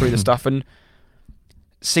saying, look through the stuff and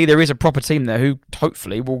see there is a proper team there who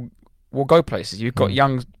hopefully will go places. You've got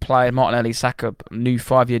young player Martinelli, Saka, new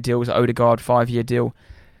 5-year deals, Odegaard 5-year deal,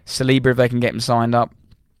 Saliba if they can get him signed up.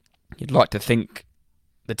 You'd like to think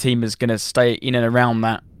the team is going to stay in and around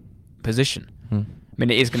that position. I mean,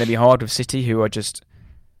 it is going to be hard with City, who are just,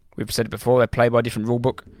 we've said it before, they play by a different rule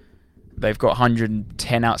book. They've got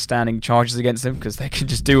 110 outstanding charges against them because they can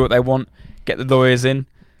just do what they want, get the lawyers in.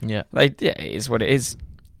 Yeah, it is what it is.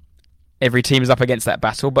 Every team is up against that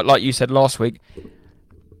battle, but like you said last week,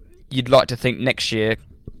 you'd like to think next year,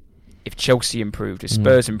 if Chelsea improved, if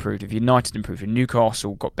Spurs improved, if United improved, if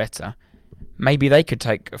Newcastle got better, maybe they could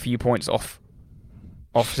take a few points off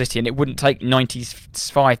City, and it wouldn't take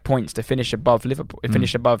 95 points to finish above Liverpool,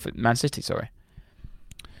 finish above Man City. Sorry.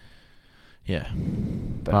 Yeah,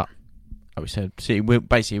 but like we said, City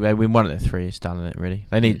basically win one of the three. It's done, isn't it? Really,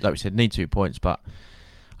 they need, like we said, 2 points, but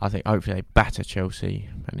I think hopefully they batter Chelsea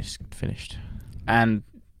and it's finished. And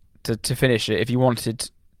to finish it, if you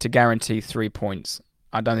wanted to guarantee 3 points,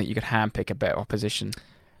 I don't think you could handpick a better opposition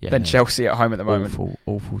than Chelsea at home at the moment.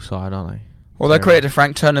 Awful side, aren't they? Although credit to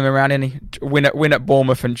Frank, turn them around, win at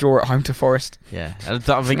Bournemouth and draw at home to Forest. Yeah, I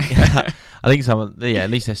think someone,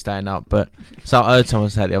 at least they're staying up. But I heard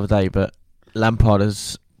someone say it the other day, but Lampard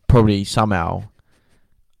has probably somehow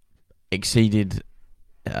exceeded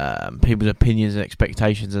people's opinions and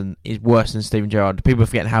expectations, and is worse than Steven Gerrard. People are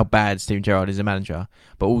forgetting how bad Steven Gerrard is a manager,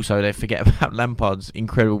 but also they forget about Lampard's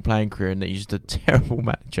incredible playing career and that he's just a terrible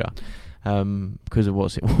manager. Because of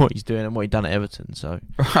what he's doing and what he's done at Everton. So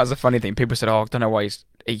that's a funny thing. People said, "Oh, I don't know why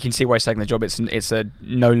you can see why he's taking the job. It's a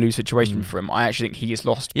no-lose situation for him." I actually think he is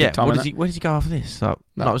lost. Yeah, big time where does he go after this? Like,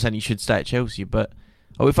 no. Not saying he should stay at Chelsea, but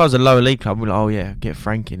Oh, if I was a lower league club, I'd be like, oh yeah, get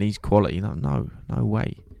Frank in, he's quality. No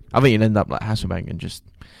way. I think you'd end up like Hasselbank and just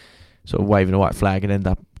sort of waving a white flag and end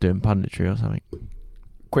up doing punditry or something.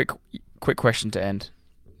 Quick question to end.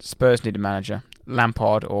 Spurs need a manager.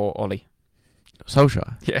 Lampard or Ollie?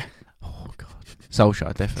 Solskjaer? Yeah. Oh, God.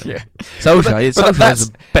 Solskjaer, definitely. Yeah.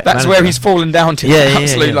 Solskjaer. That's where he's fallen down to.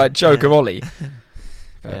 Absolute like joke of Ollie.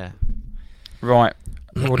 Yeah. Right.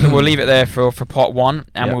 We'll leave it there for part one,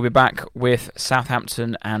 and we'll be back with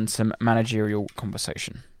Southampton and some managerial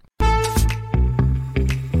conversation.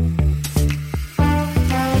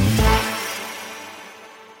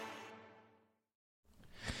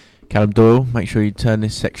 Callum Doyle, make sure you turn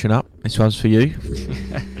this section up. This one's for you.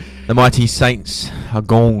 The mighty Saints are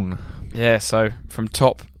gone. Yeah, so from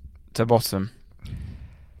top to bottom,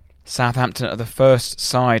 Southampton are the first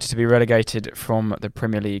side to be relegated from the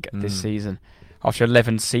Premier League this season. After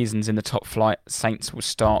 11 seasons in the top flight, Saints will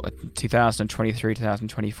start the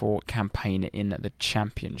 2023-2024 campaign in the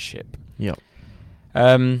Championship. Yep.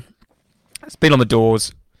 It's been on the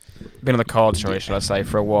doors, been on the cards, shall I say,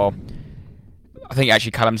 for a while. I think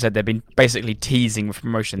actually Callum said they've been basically teasing with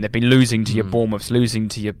promotion. They've been losing to your Bournemouths, losing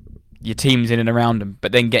to your teams in and around them,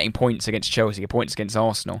 but then getting points against Chelsea, points against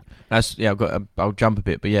Arsenal. I'll jump a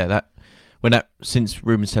bit, but since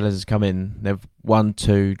Ruben Sellers has come in, they've won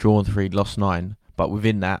 2, drawn 3, lost 9. But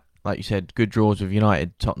within that, like you said, good draws with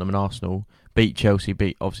United, Tottenham, and Arsenal. Beat Chelsea.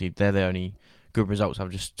 Obviously they're the only good results I've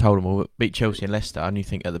just told them all. But beat Chelsea and Leicester, and you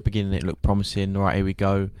think at the beginning it looked promising. Right, here we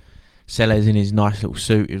go. Sellers in his nice little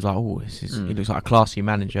suit. He was like, oh, he looks like a classy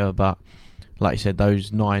manager. But like you said,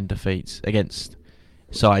 those 9 defeats against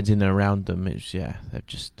sides in and around them, they've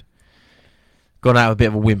just gone out with a bit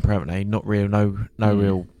of a whimper, haven't they? Not real, no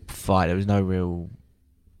real fight. There was no real,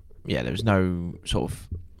 there was no sort of,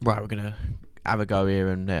 right, we're gonna have a go here,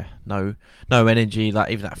 and no energy.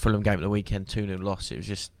 Like even that Fulham game at the weekend, 2-0 loss. It was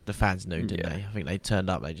just the fans knew, didn't they? I think they turned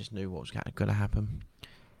up. They just knew what was going to happen.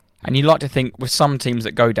 And you like to think with some teams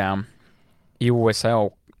that go down, you always say,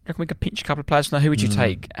 "Oh, reckon we could pinch a couple of players. Now, who would you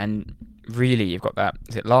take?" And really, you've got that.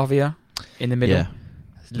 Is it Lavia in the middle? Yeah.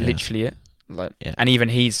 That's literally it. And even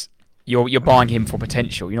you're buying him for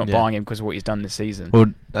potential. You're not buying him because of what he's done this season.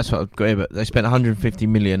 Well, that's what I've got here. But they spent 150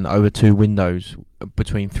 million over 2 windows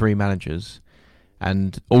between 3 managers,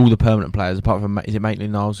 and all the permanent players, apart from is it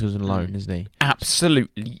Maitland-Niles who's on loan, isn't he?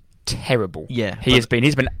 Absolutely terrible. Yeah, he's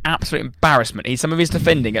been absolute embarrassment. Some of his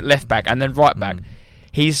defending at left back and then right back.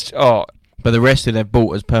 But the rest of they've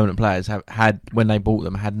bought as permanent players had when they bought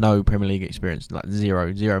them had no Premier League experience, like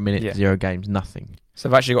 0 minutes, 0 games, nothing. So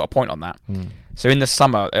they've actually got a point on that. So in the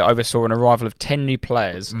summer, I oversaw an arrival of 10 new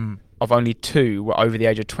players, of only 2 were over the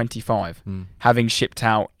age of 25, having shipped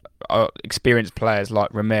out experienced players like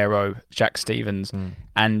Romero, Jack Stevens,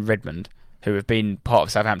 and Redmond, who have been part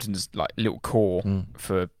of Southampton's little core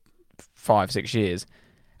for 5-6 years.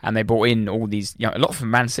 And they brought in all these, a lot from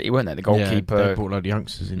Man City, weren't they? The goalkeeper. Yeah, they brought a lot of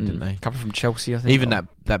youngsters in, didn't they? A couple from Chelsea, I think. Even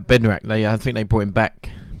that Bednarak, I think they brought him back,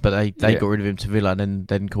 but they got rid of him to Villa and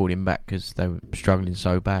then called him back because they were struggling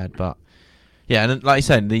so bad. But yeah, and like you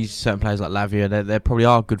said, these certain players like Lavia, they probably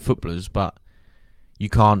are good footballers, but you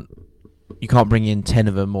can't bring in 10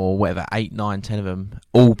 of them or whatever, 8, 9, 10 of them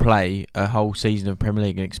all play a whole season of Premier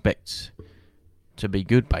League and expect to be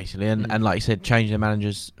good, basically. And like you said, change their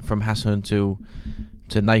managers from Hassan to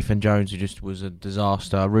Nathan Jones, who just was a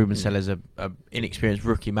disaster. Ruben Sellers, a inexperienced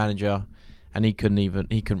rookie manager, and he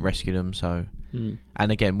couldn't rescue them. So,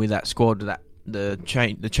 and again with that squad, the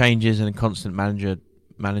changes and constant manager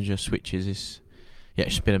switches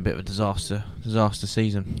it's been a bit of a disaster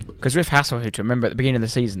season. Because with Hasselhoff, remember at the beginning of the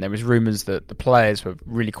season there was rumours that the players were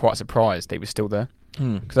really quite surprised he was still there.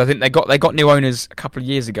 Because I think they got new owners a couple of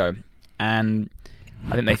years ago, and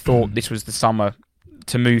I think they thought this was the summer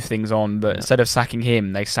to move things on, but instead of sacking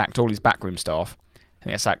him, they sacked all his backroom staff. I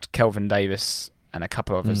think they sacked Kelvin Davis and a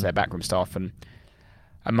couple of their backroom staff, and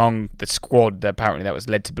among the squad, apparently that was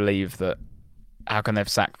led to believe that how can they've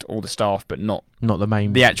sacked all the staff but not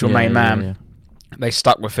the actual main man. Yeah. They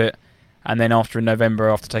stuck with it, and then in November,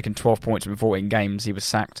 after taking 12 points from 14 games, he was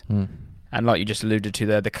sacked. And like you just alluded to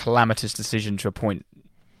there, the calamitous decision to appoint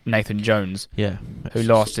Nathan Jones, who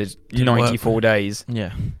lasted 94 days.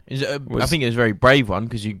 Yeah, I think it was a very brave one,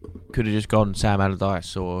 because you could have just gone Sam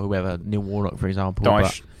Allardyce or whoever, Neil Warnock, for example.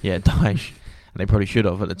 Dyche. Dyche. And they probably should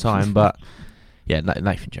have at the time. But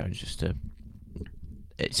Nathan Jones,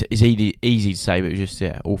 it's easy to say, but it was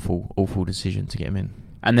just awful decision to get him in.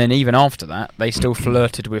 And then even after that, they still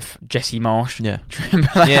flirted with Jesse Marsh. Yeah,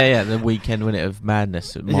 the weekend when of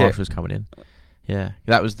madness, Marsh was coming in. Yeah,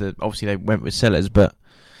 that was obviously they went with Sellers, but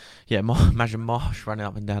imagine Marsh running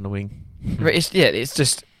up and down the wing. It's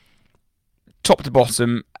just top to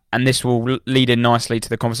bottom, and this will lead in nicely to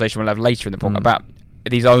the conversation we'll have later in the podcast about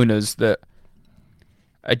these owners that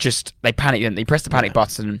are just, they panic, and they press the panic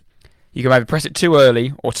button. You can either press it too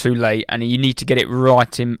early or too late, and you need to get it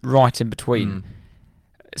right in between.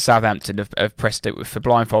 Southampton have pressed it with the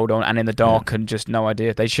blindfold on and in the dark and just no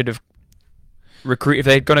idea. They should have recruited, if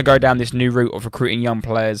they're going to go down this new route of recruiting young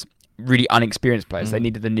players, really unexperienced players, they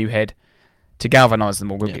needed the new head to galvanise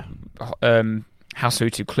them all.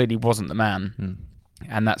 Hasutu clearly wasn't the man,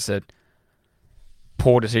 and that's a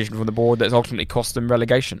poor decision from the board that's ultimately cost them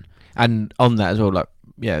relegation. And on that as well, like,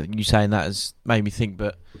 you saying that has made me think,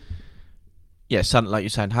 but like you're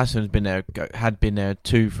saying, Hassan had been there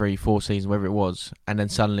 2, 3, 4 seasons, whatever it was, and then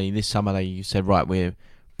suddenly this summer you said, right, we're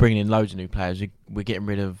bringing in loads of new players, we're getting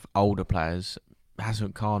rid of older players.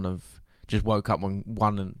 Hassan can't have just woke up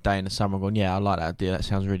one day in the summer and gone, I like that idea, that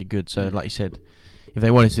sounds really good. So like you said, if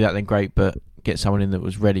they wanted to do that, then great, but get someone in that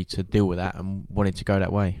was ready to deal with that and wanted to go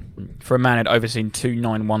that way. For a man who'd overseen 2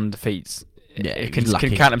 9-1 defeats,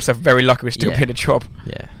 can count himself very lucky with still being a job.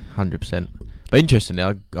 Yeah, 100%. But interestingly,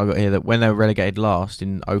 I got here that when they were relegated last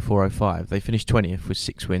in 04-05, they finished 20th with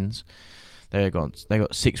 6 wins. They got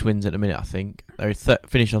 6 wins at the minute, I think. They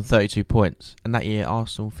finished on 32 points, and that year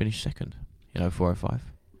Arsenal finished second in 04-05.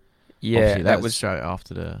 Yeah, obviously, that was straight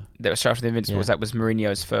after the Invincibles. That was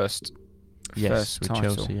Mourinho's first with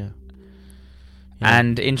title. Chelsea.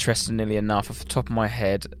 And interestingly enough, off the top of my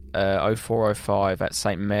head, 04-05 at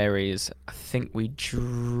St Mary's, I think we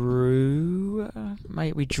drew.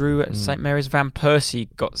 We drew at St Mary's. Van Persie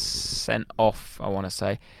got sent off, I want to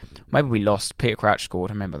say. Maybe we lost. Peter Crouch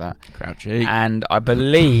scored. I remember that. Crouchy. And I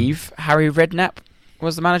believe Harry Redknapp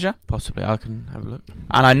was the manager. Possibly. I can have a look.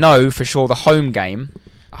 And I know for sure the home game,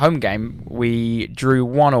 we drew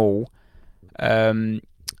 1-1.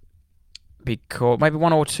 Because maybe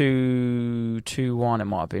 1 or 2-1 it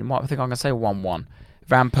might have been. I think I'm going to say 1-1.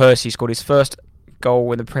 Van Persie scored his first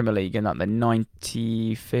goal in the Premier League in the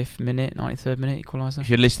 93rd minute equaliser. If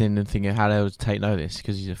you're listening and thinking how the hell to take notice,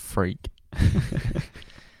 because he's a freak.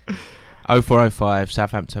 04-05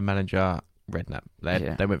 Southampton manager Redknapp.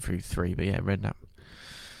 They went through 3, but Redknapp.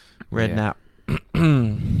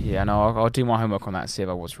 I'll do my homework on that and see if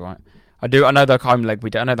I was right. I know the home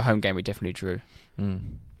leg. I know the home game we definitely drew.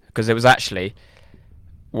 Because it was actually,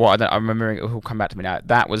 I'm remembering, it will come back to me now.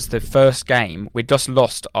 That was the first game. We'd just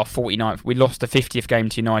lost our 49th. We lost the 50th game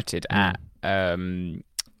to United at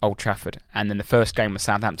Old Trafford. And then the first game was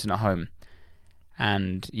Southampton at home.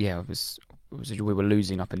 And we were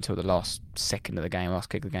losing up until the last second of the game, last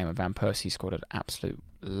kick of the game. And Van Persie scored an absolute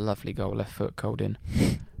lovely goal, left foot goal in.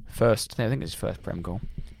 I think it's his first Prem goal.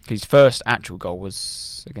 His first actual goal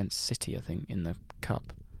was against City, I think, in the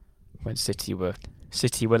Cup. When City were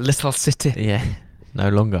Little City. Yeah, no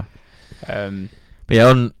longer.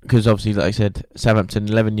 Because obviously, like I said, Southampton,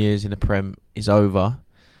 11 years in the Prem is over.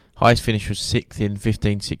 Highest finish was 6th in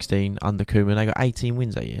 15-16 under Koeman. They got 18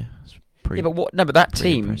 wins that year. But that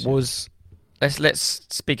team impressive. Was. Let's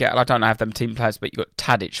speak out. I don't have them team players, but you got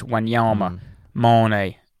Tadic, Wanyama,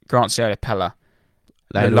 Mane, Grancio Pella,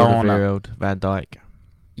 Lallana, Van Dijk.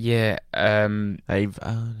 Yeah. They've.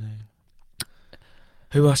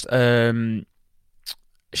 Who else?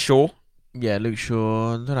 Shaw. Yeah, Luke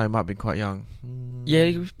Shaw. I don't know. He might have been quite young. Yeah,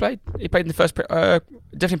 he played in the first.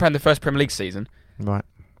 Definitely played in the first Premier League season. Right.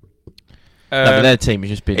 But their team has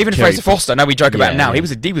just been. Even Fraser Foster. Now we joke about him now. He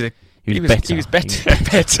was better. He was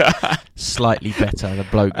better. Slightly better. The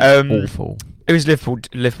bloke was awful. He was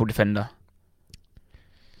Liverpool defender.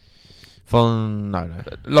 Lovren.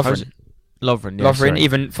 Lovren.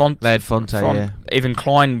 Even Fonte. Even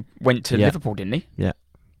Klein went to Liverpool, didn't he? Yeah.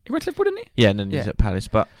 He went to Liverpool, didn't he? Yeah, and then he's at Palace.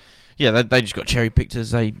 But they just got cherry picked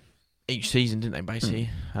as each season, didn't they? Basically,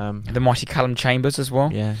 the mighty Callum Chambers as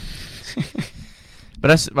well. Yeah. But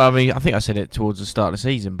I think I said it towards the start of the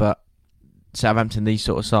season. But Southampton, these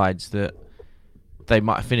sort of sides that they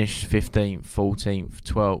might have finished 15th, 14th,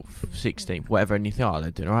 12th, 16th, whatever, and you think, they're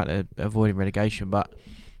doing all right, they're avoiding relegation. But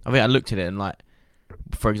I think I looked at it and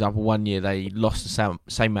for example, one year they lost the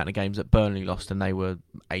same amount of games that Burnley lost, and they were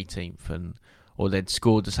 18th, or they'd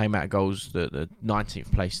scored the same amount of goals that the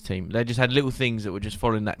 19th place team. They just had little things that were just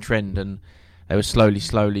following that trend, and they were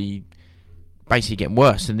slowly, basically getting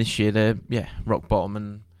worse. And this year they're rock bottom,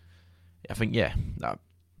 and I think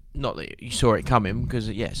not that you saw it coming, because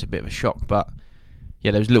it's a bit of a shock, but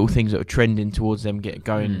there was little things that were trending towards them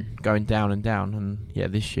going down and down, and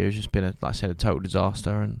this year has just been like I said, a total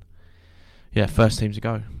disaster, and first team to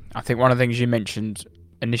go. I think one of the things you mentioned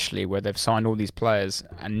initially, where they've signed all these players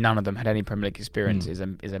and none of them had any Premier League experience, is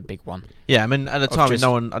a big one. Yeah, I mean, at the time, I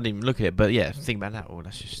didn't even look at it, but think about that.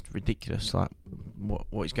 That's just ridiculous. Like,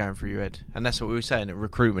 what is going through your head. And that's what we were saying. That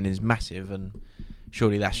recruitment is massive, and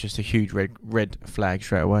surely that's just a huge red flag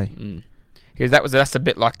straight away. Because that's a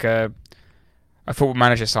bit like a football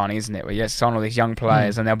manager signing, isn't it? Where you sign all these young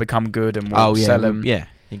players and they'll become good and we'll sell them. Yeah,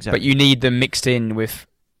 exactly. But you need them mixed in with.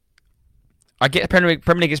 I get Premier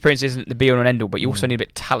League experience isn't the be all and end all, but you also need a bit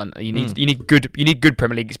of talent. You need good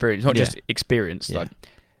Premier League experience, not just experience. Yeah. Like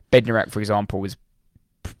Bednarak, for example, was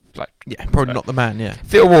probably not the man. Yeah,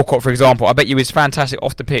 Phil Walcott, for example, I bet you is fantastic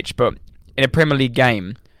off the pitch, but in a Premier League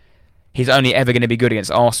game, he's only ever going to be good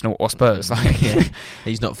against Arsenal or Spurs.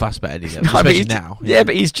 He's not fussed about anything, especially now. Yeah,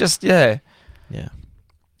 but he's just Yeah.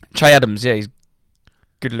 Che Adams, he's a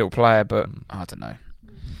good little player, but I don't know.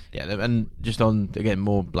 Yeah, and just on, again,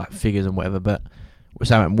 more like figures and whatever, but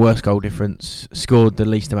Southampton worst goal difference, scored the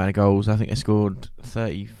least amount of goals. I think they scored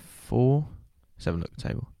 34. Let's have a look at the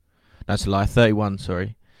table. No, it's a lie. 31,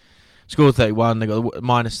 sorry. Scored 31. They got a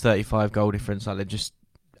minus 35 goal difference. Like, they're just,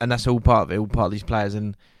 and that's all part of it, all part of these players.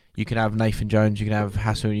 And you can have Nathan Jones, you can have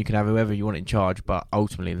Hassel, you can have whoever you want in charge, but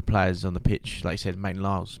ultimately the players on the pitch, like you said,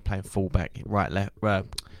 Maitland-Niles playing full-back, right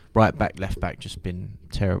back, left back, just been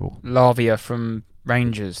terrible. Lavia from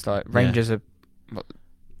Rangers, Rangers are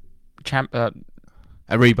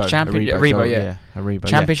Aribo, Aribo,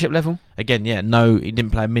 Championship level. Again, no, he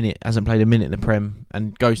didn't play a minute, hasn't played a minute in the Prem,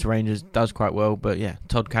 and goes to Rangers, does quite well, but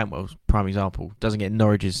Todd Cantwell's prime example, doesn't get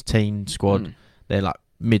Norwich's team squad, they're like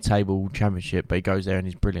mid-table Championship, but he goes there and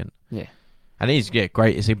he's brilliant. Yeah, and he's great.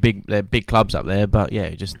 They're big clubs up there, but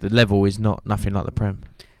just the level is nothing like the Prem.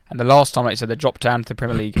 And the last time, like I said, they dropped down to the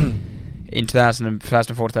Premier League in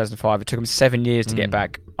 2004, 2005. It took them 7 years to get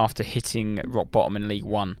back after hitting rock bottom in League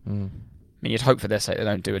One. I mean, you'd hope for their sake they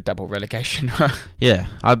don't do a double relegation. I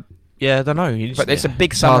don't know. But it's a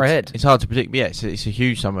big summer ahead. It's hard to predict. Yeah, it's a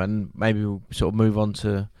huge summer, and maybe we'll sort of move on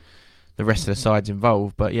to the rest of the sides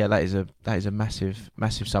involved. But that is a massive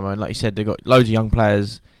summer. And like you said, they've got loads of young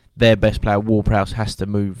players. Their best player, Ward-Prowse, has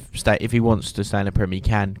to stay if he wants to stay in the Premier. He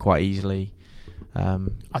can quite easily.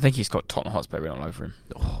 I think he's got Tottenham Hotspur written all over him.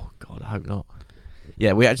 Oh God, I hope not.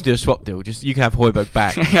 Yeah, we had to do a swap deal. Just you can have Højbjerg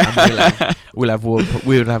back, and we'll have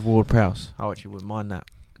Ward-Prowse. I actually wouldn't mind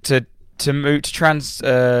that. To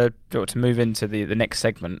move into the next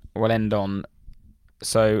segment, we'll end on.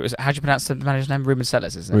 So, how do you pronounce the manager's name? Ruben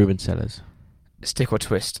Sellers, isn't it? Ruben Sellers. Stick or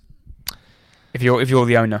twist? If you're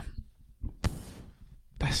the owner.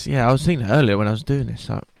 I was thinking earlier when I was doing this.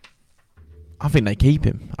 I think they keep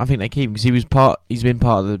him. Because he's been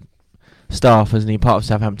part of the staff, hasn't he? Part of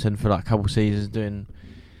Southampton for like a couple of seasons, doing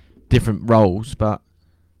different roles. But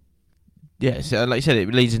so like you said,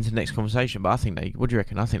 it leads into the next conversation. But I think what do you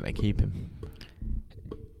reckon? I think they keep him.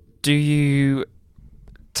 Do you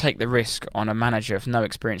take the risk on a manager of no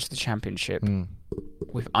experience in the Championship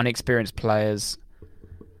with unexperienced players?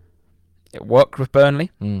 It worked with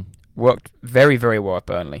Burnley. Worked very, very well at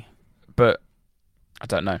Burnley, but I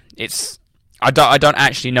don't know. I don't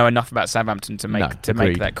actually know enough about Southampton to make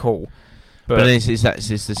that call. But it's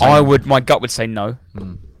the same. My gut would say no.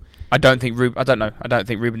 I don't think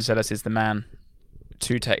Ruben Sellers is the man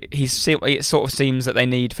to take. It sort of seems that they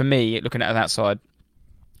need, for me, looking at it outside,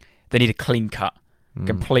 they need a clean cut,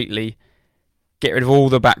 completely. Get rid of all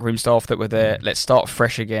the backroom staff that were there. Let's start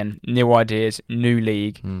fresh again. New ideas, new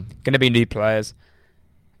league. Going to be new players.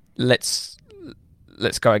 Let's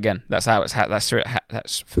go again. That's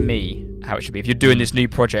for me how it should be. If you're doing this new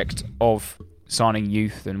project of signing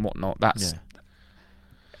youth and whatnot, that's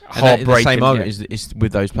heartbreaking. The same argument is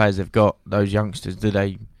with those players they've got, those youngsters.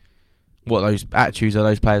 What those attitudes are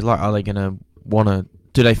those players like? Are they going to want to?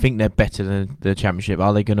 Do they think they're better than the Championship?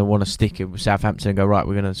 Are they going to want to stick it with Southampton and go, right,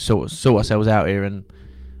 we're going to sort ourselves out here and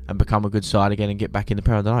become a good side again and get back in the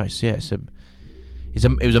Premier League? It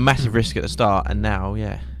was a massive risk at the start, and now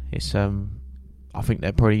it's I think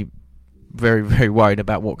they're probably very, very worried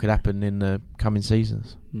about what could happen in the coming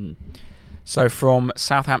seasons. So from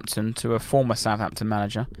Southampton to a former Southampton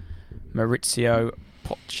manager, Maurizio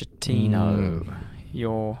Pochettino,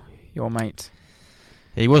 your mate.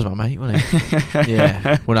 He was my mate, wasn't he?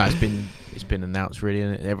 Yeah. Well, no, it's been announced really,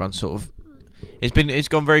 and everyone's sort of it's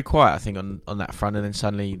gone very quiet, I think, on that front, and then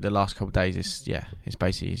suddenly the last couple of days it's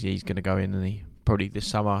basically he's going to go in, and probably this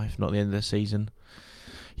summer, if not the end of the season.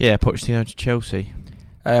 Yeah, Pochettino to Chelsea.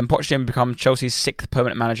 Pochettino became Chelsea's 6th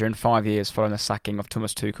permanent manager in 5 years following the sacking of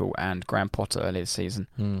Thomas Tuchel and Graham Potter earlier this season.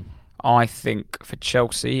 I think for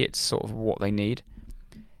Chelsea, it's sort of what they need.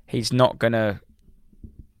 He's not going to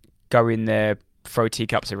go in there, throw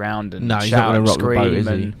teacups around and shout and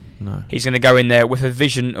scream. He's going to go in there with a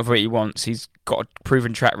vision of what he wants. He's got a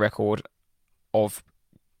proven track record of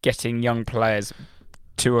getting young players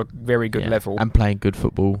to a very good level. And playing good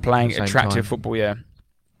football. Playing attractive football,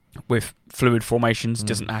 with fluid formations.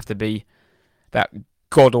 Doesn't have to be that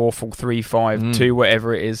god-awful 3-5-2,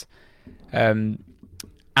 whatever it is. And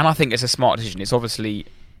I think it's a smart decision. It's obviously...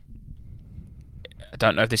 I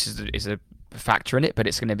don't know if this is a factor in it, but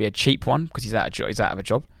it's going to be a cheap one because he's out of a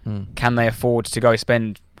job. Can they afford to go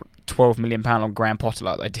spend £12 million on Graham Potter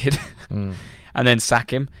like they did and then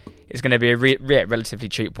sack him? It's going to be a relatively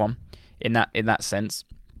cheap one in that sense.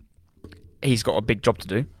 He's got a big job to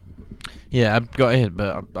do. Yeah, I've got it,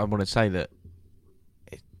 but I want to say that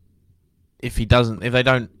if they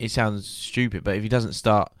don't, it sounds stupid, but if he doesn't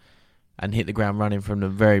start and hit the ground running from the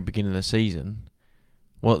very beginning of the season,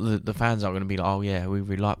 the fans aren't going to be like, oh yeah, we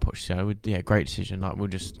really like Pochettino. Yeah, great decision. Like, we'll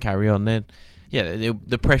just carry on. Then, yeah,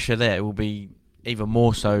 the pressure there will be even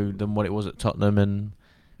more so than what it was at Tottenham, and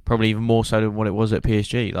probably even more so than what it was at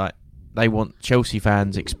PSG. Like, Chelsea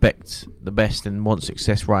fans expect the best and want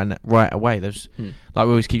success right away. There's like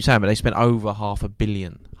we always keep saying, but they spent over £500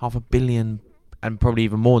 million, and probably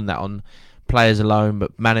even more than that on players alone,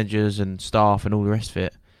 but managers and staff and all the rest of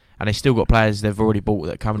it. And they still got players they've already bought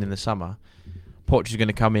that are coming in the summer. Poch is going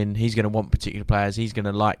to come in. He's going to want particular players. He's going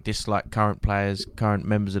to dislike current players, current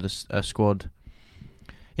members of the squad.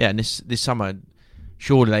 Yeah, and this summer,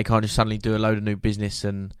 surely they can't just suddenly do a load of new business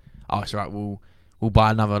and it's all right. We'll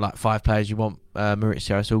buy another 5 players you want.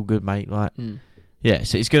 Maurizio, it's all good, mate. Yeah.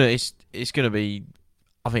 So it's gonna be.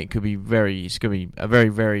 I think it could be very. It's gonna be a very,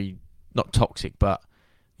 very not toxic, but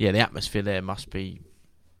yeah, the atmosphere there must be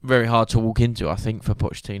very hard to walk into. I think for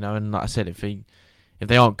Pochettino, and like I said, if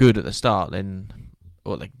they aren't good at the start, then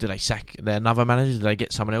do they sack their another manager? Do they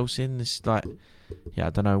get someone else in? It's I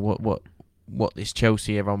don't know what this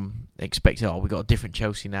Chelsea everyone expected. We got a different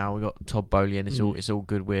Chelsea now. We got Todd Bowley, and it's all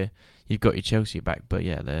good. You've got your Chelsea back, but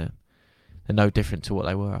yeah, they're no different to what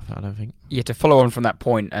they were. I don't think. Yeah, to follow on from that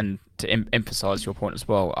point and to emphasise your point as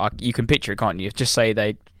well, you can picture it, can't you? Just say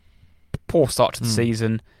they poor start to the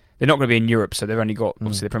season. They're not going to be in Europe, so they've only got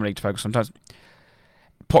obviously the Premier League to focus on. Sometimes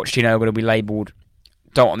Pochettino will be labelled,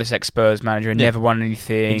 don't want this ex-Spurs manager, never won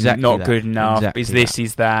anything, exactly not that. good enough, Exactly is this,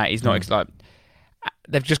 is that, he's not like.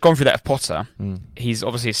 They've just gone through that with Potter. He's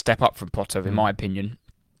obviously a step up from Potter, in my opinion.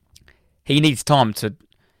 He needs time to...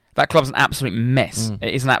 That club's an absolute mess.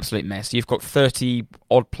 It is an absolute mess. You've got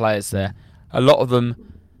 30-odd players there. A lot of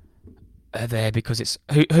them are there because it's...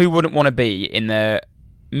 Who wouldn't want to be in their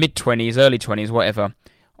mid-20s, early 20s, whatever,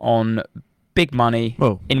 on big money,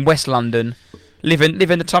 in West London, living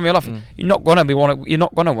the time of your life? You're not going to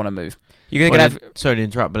want to move. You're going to have... Sorry to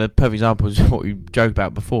interrupt, but a perfect example is what we joked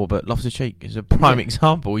about before, but Loftus-Cheek is a prime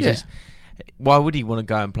example. Why would he want to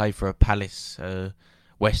go and play for a Palace,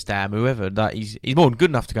 West Ham, whoever? He's more than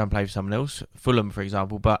good enough to go and play for someone else, Fulham, for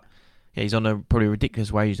example, but he's on a probably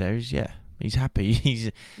ridiculous wage there. He's happy. He's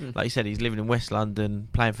like you said, he's living in West London,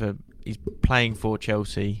 he's playing for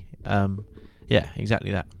Chelsea.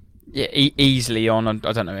 Exactly that. Yeah, easily on,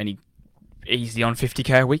 I don't know, easily on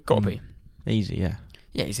 50k a week, got to be. Easy, yeah.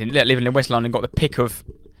 Yeah, he's living in West London, got the pick of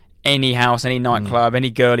any house, any nightclub, any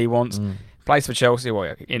girl he wants. Plays for Chelsea,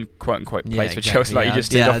 in quote-unquote, plays for Chelsea, like you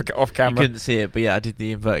just did off camera. You couldn't see it, but I did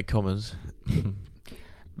the inverted commas.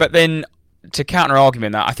 But then, to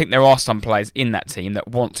counter-argument that, I think there are some players in that team that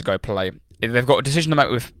want to go play. If they've got a decision to make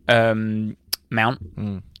with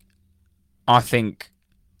Mount, I think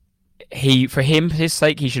for his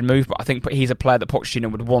sake, he should move, but I think he's a player that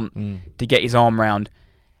Pochettino would want to get his arm round.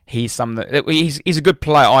 He's a good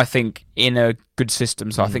player, I think, in a good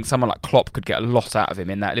system. So I think someone like Klopp could get a lot out of him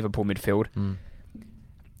in that Liverpool midfield.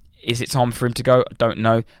 Is it time for him to go? I don't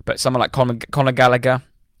know. But someone like Conor Gallagher,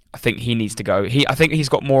 I think he needs to go. I think he's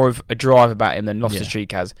got more of a drive about him than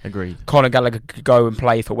Loftus-Cheek has. Agreed. Conor Gallagher could go and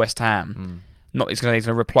play for West Ham. He's not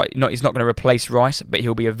going to replace Rice, but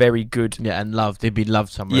he'll be a very good... Yeah, and loved. He'd be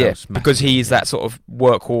loved somewhere else. Yeah, because he's that sort of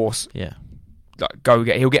workhorse. Yeah.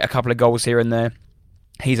 He'll get a couple of goals here and there.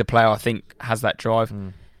 He's a player I think has that drive.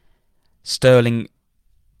 Sterling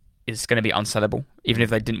is going to be unsellable, even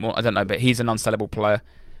if they didn't want. I don't know, but he's an unsellable player.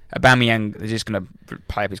 Aubameyang, they're just going to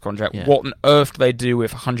play up his contract. Yeah. What on earth do they do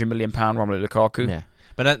with £100 million Romelu Lukaku? Yeah,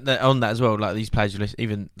 but on that as well, like these players,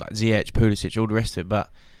 even like Ziyech, Pulisic, all the rest of it.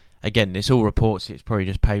 But again, it's all reports. It's probably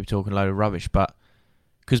just paper talk and a load of rubbish. But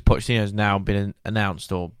because Pochettino's now been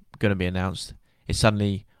announced or going to be announced, it's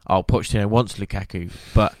suddenly Pochettino wants Lukaku,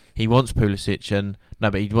 but he wants Pulisic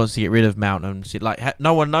but he wants to get rid of Mount and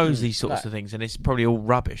no one knows these sorts of things, and it's probably all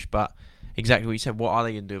rubbish. But exactly what you said, what are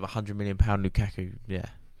they going to do with £100 million Lukaku? Yeah,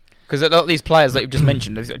 because a lot of these players that you've just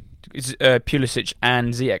mentioned, Pulisic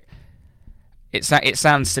and Ziyech, it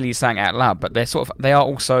sounds silly saying it out loud, but they are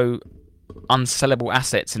also unsellable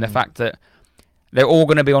assets in the fact that They're all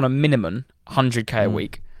going to be on a minimum 100k a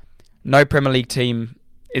week. No Premier League team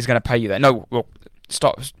is going to pay you that.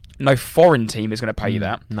 No foreign team is going to pay you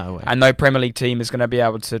that. No way. And no Premier League team is going to be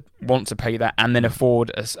able to want to pay you that and then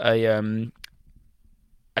afford a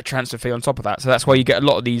transfer fee on top of that. So that's why you get a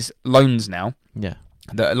lot of these loans now. Yeah.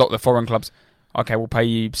 That a lot of the foreign clubs, okay, we'll pay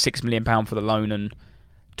you £6 million for the loan and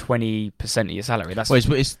 20% of your salary. That's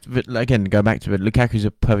it's again, going back to it, Lukaku's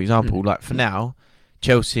a perfect example. Like, for now,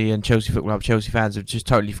 Chelsea and Chelsea Football Club, Chelsea fans have just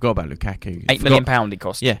totally forgot about Lukaku. £8 million he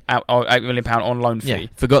cost. Yeah. £8 million on loan fee. Yeah.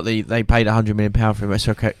 Forgot they paid £100 million for him.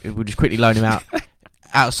 So, okay, we'll just quickly loan him out.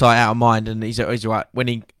 Out of sight, out of mind, and he's all right when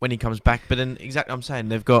he comes back. But then, exactly what I'm saying,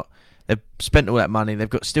 they've spent all that money. They've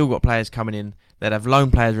still got players coming in. They'd have loan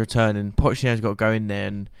players returning. Pochettino's got to go in there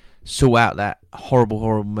and sort out that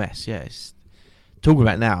horrible mess. Yes. Talking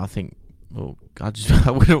about now, I think, well, I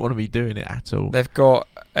wouldn't want to be doing it at all. They've got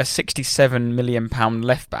a £67 million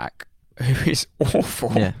left back who is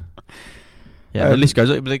awful. Yeah. Yeah, the list goes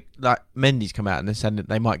on. Like, Mendy's come out and they're saying that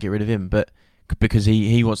they might get rid of him, but because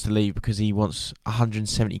he wants to leave because he wants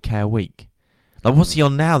 170k a week. Like, what's he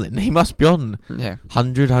on now then? He must be on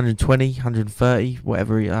 100, 120, 130,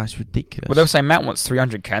 whatever. That's ridiculous. Well, they were saying Mount wants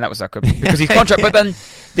 300k, and that was like because he's contract. But then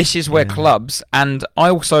this is where clubs, and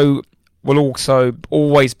I will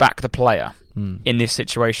always back the player in this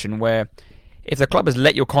situation where if the club has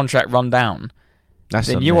let your contract run down,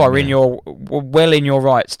 then you are in your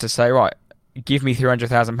rights to say, right, give me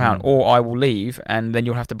 £300,000 or I will leave, and then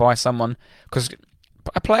you'll have to buy someone, because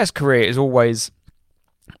a player's career is always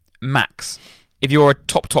max. If you're a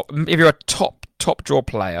top draw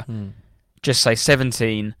player, just say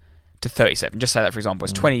 17 to 37. Just say that, for example,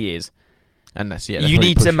 it's 20 years, and that's you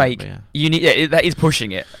need to make. That is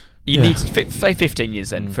pushing it. You need to say 15 years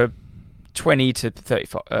then for 20 to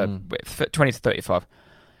 35. 20 to 35.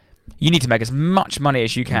 You need to make as much money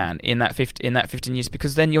as you can in that 15 years,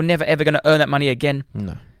 because then you're never ever going to earn that money again.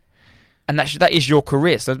 No. And that is your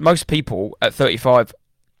career. So most people at 35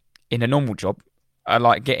 in a normal job are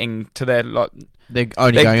like getting to their they're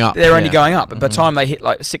only going up. They're only going up. But by the time they hit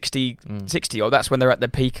like 60 or that's when they're at their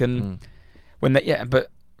peak, and when they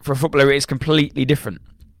but for a footballer it's completely different.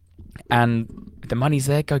 And if the money's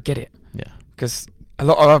there, go get it. Yeah. Because a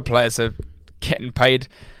lot of other players are getting paid,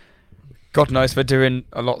 God knows, for doing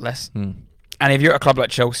a lot less. And if you're at a club like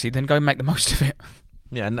Chelsea, then go make the most of it.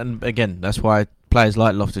 Yeah, and again, that's why players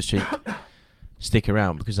like Loftus-Cheek stick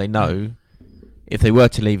around, because they know if they were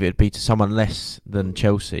to leave, it'd be to someone less than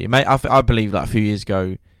Chelsea. I believe like a few years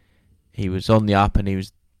ago, he was on the up and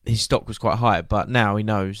his stock was quite high. But now he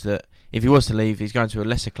knows that if he was to leave, he's going to a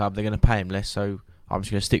lesser club. They're going to pay him less. So I'm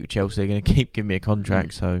just going to stick with Chelsea. They're going to keep giving me a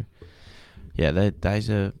contract. So yeah, it's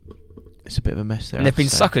a bit of a mess there. And they've been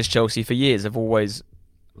suckers, Chelsea, for years of always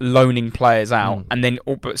loaning players out, and then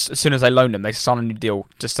but as soon as they loan them, they sign a new deal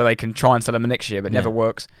just so they can try and sell them the next year, but it never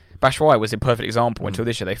works. Batshuayi was a perfect example until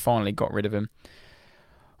this year. They finally got rid of him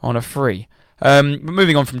on a free. But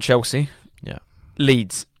moving on from Chelsea,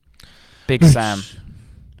 Leeds, Big Sam.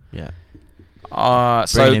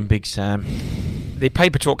 Bring in Big Sam. The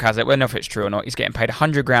paper talk has it, we don't know if it's true or not, he's getting paid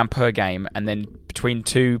 £100,000 per game, and then between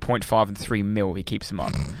 2.5 and 3 mil he keeps them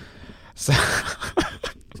up. So,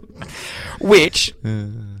 which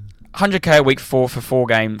 100k a week for 5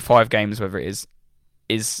 games, whatever it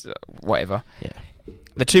is whatever. Yeah.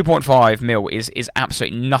 The 2.5 mil is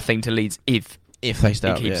absolutely nothing to Leeds if they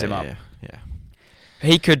start, he keeps him up. Yeah.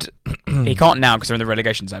 He could, he can't now because they're in the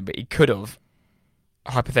relegation zone, but he could have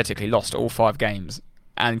hypothetically lost all 5 games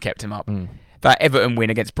and kept him up. That Everton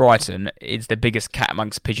win against Brighton is the biggest cat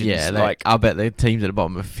amongst pigeons. Yeah, I bet the teams at the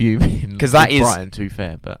bottom are fuming. Because that is Brighton, too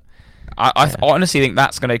fair, but I honestly think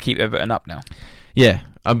that's going to keep Everton up now. Yeah,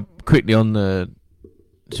 I'm quickly on the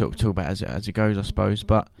talk about as it goes, I suppose.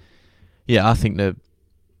 But yeah, I think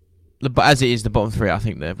but as it is, the bottom 3, I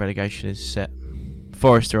think the relegation is set.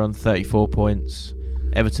 Forest are on 34 points,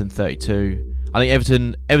 Everton 32. I think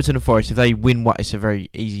Everton and Forest, if they win one, it's a very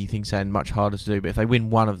easy thing saying, much harder to do. But if they win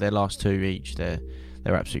one of their last 2 each, they're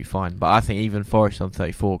absolutely fine. But I think even Forest on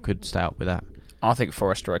 34 could stay up with that. I think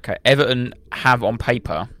Forest are okay. Everton have on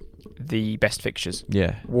paper the best fixtures.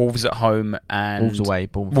 Yeah. Wolves at home and Wolves away.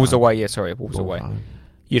 Wolves away. Yeah, sorry, Wolves away. Home.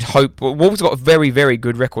 You'd hope Wolves got a very, very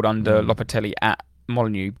good record under Lopetegui at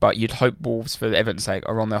Molineux, but you'd hope Wolves, for Everton's sake,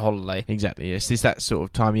 are on their holiday. Exactly. It's that sort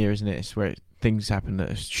of time of year, isn't it? It's where things happen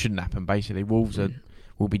that shouldn't happen. Basically, Wolves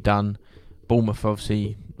will be done. Bournemouth,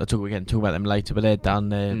 obviously, I'll talk about them later, but they're done.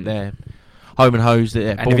 They're home and hosed.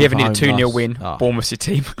 And if you ever need a 2-0 win, Bournemouth's your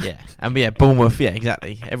team. Bournemouth. Yeah,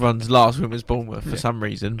 exactly. Everyone's last win was Bournemouth for some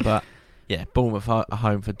reason, but yeah, Bournemouth are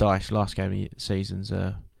home for Dyche. Last game of the season's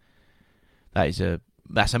that is a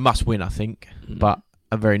that's a must win, I think. But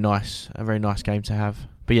a very nice game to have.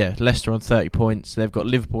 But yeah, Leicester on 30 points. They've got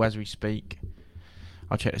Liverpool as we speak.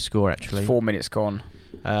 I'll check the score actually. 4 minutes gone.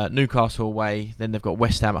 Newcastle away. Then they've got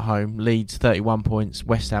West Ham at home. Leeds 31 points.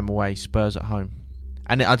 West Ham away. Spurs at home.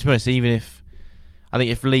 And to be honest, I think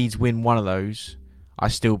if Leeds win one of those, I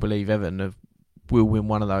still believe Everton will win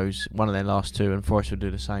one of their last two, and Forest will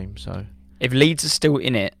do the same. So if Leeds are still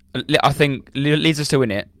in it, I think Leeds are still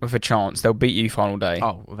in it with a chance. They'll beat you final day.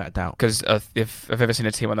 Oh, without a doubt. Because if I've ever seen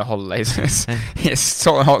a team on their holidays, it's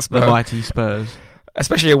Tottenham Hotspur. The mighty Spurs.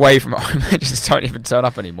 Especially away from home. They just don't even turn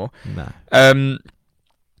up anymore. No.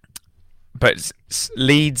 But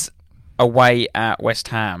Leeds away at West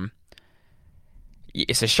Ham.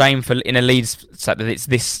 It's a shame for in a Leeds set that it's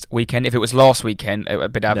this weekend. If it was last weekend, it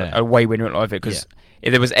would have a away win out of it. Because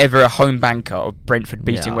if there was ever a home banker of Brentford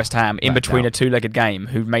beating West Ham in between a two-legged game,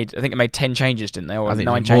 I think it made 10 changes, didn't they? Or I think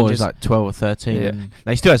 9 changes. It was like 12 or 13. Yeah.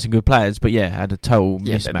 They still had some good players, but had a total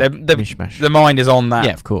mishmash. The mind is on that.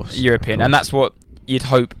 Yeah, of course. European, and that's what you'd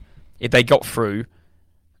hope if they got through.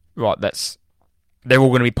 Right, they're all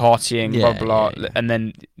going to be partying, blah blah, and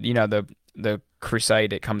then the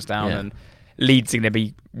crusade it comes down and. Leeds are going to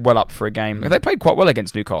be well up for a game. They played quite well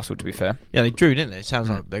against Newcastle, to be fair. Yeah, they drew, didn't they? It sounds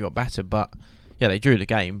like they got battered, but they drew the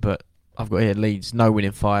game. But I've got here Leeds no win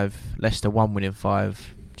in 5, Leicester 1 win in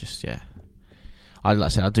 5. Just like I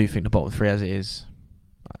said, I do think the bottom 3 as it is.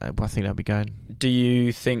 I think they'll be going. Do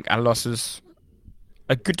you think Alos was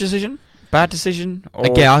a good decision, bad decision? Or?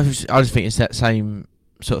 Again, I just think it's that same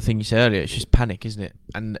sort of thing you said earlier. It's just panic, isn't it?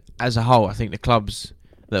 And as a whole, I think the clubs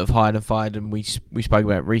that have hired and fired, and we spoke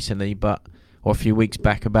about it recently, or a few weeks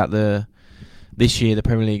back about this year the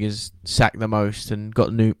Premier League has sacked the most and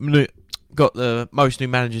got the most new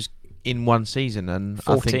managers in one season, and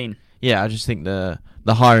 14. I just think the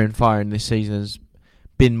hiring and firing this season has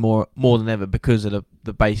been more than ever because of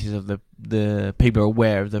the basis of the people are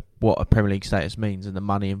aware of what a Premier League status means and the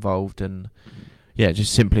money involved, and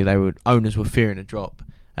just simply owners were fearing a drop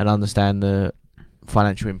and understand the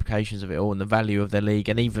financial implications of it all and the value of their league,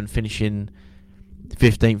 and even finishing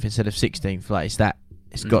 15th instead of 16th, like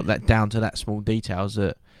it's got that down to that small details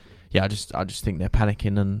that I just think they're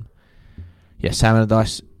panicking, and Sam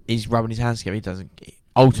Allardyce, he's rubbing his hands together. He doesn't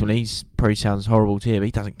ultimately, he probably sounds horrible to hear, but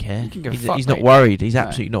he doesn't care. He's not worried. He's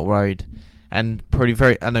absolutely not worried, and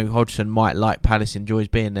probably I know Hodgson might like Palace, enjoys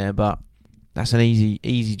being there, but that's an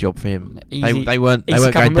easy job for him. They weren't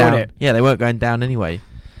going down. Yeah, they weren't going down anyway.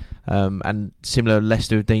 And similar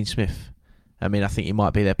Leicester with Dean Smith. I mean, I think he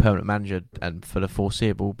might be their permanent manager and for the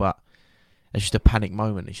foreseeable, but it's just a panic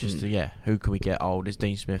moment. It's just, who can we get? Oh, there's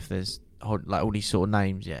Dean Smith, there's all these sort of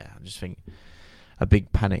names. Yeah, I just think a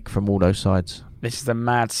big panic from all those sides. This is a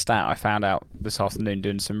mad stat I found out this afternoon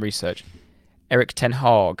doing some research. Eric Ten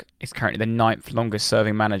Hag is currently the 9th longest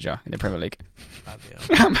serving manager in the Premier League.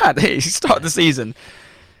 How mad is he? He started the season.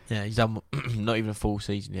 Yeah, he's done not even a full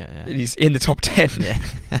season yet. Yeah. He's in the top 10. Yeah.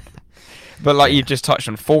 But you've just touched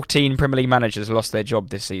on, 14 Premier League managers lost their job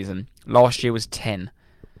this season. Last year was 10.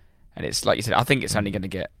 And it's like you said, I think it's only going to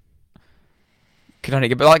get...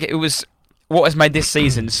 But it was... What has made this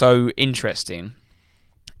season so interesting,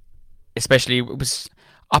 especially it was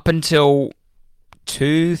up until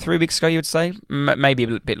 2-3 weeks ago, you would say? Maybe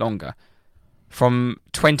a bit longer. From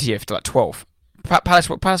 20th to 12th. Palace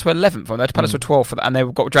were 11th on that. Palace were 12th, and they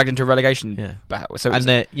got dragged into a relegation battle. So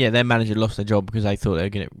their manager lost their job because they thought they were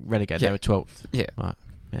going to relegate. They were 12th. Yeah, right.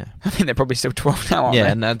 Yeah. I think they're probably still 12th now. Aren't they?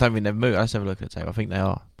 And I don't think they've moved. Let's have a look at the table. I think they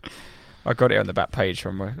are. I got it on the back page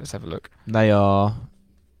somewhere. Let's have a look. They are.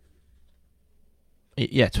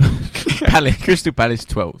 Yeah, Crystal Palace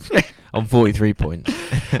 12th on 43 points.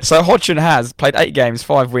 So Hodgson has played 8 games,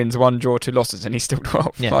 5 wins, 1 draw, 2 losses, and he's still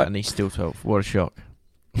 12th. Yeah, and he's still 12th. What a shock.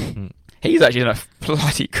 He's actually done a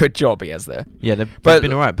bloody good job. He has there. Yeah, they've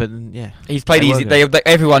been alright, but he's played easy.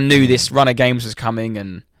 Everyone knew this run of games was coming,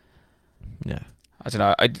 and I don't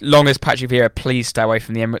know. Long as Patrick Vieira, please stay away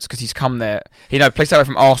from the Emirates because he's come there. Please stay away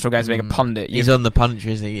from Arsenal games being a pundit. He's on the punch,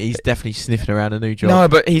 isn't he? He's definitely sniffing around a new job. No,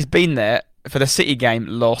 but he's been there for the City game,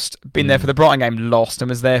 lost. Been there for the Brighton game, lost, and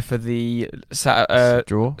was there for the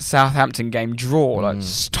draw. Southampton game, draw.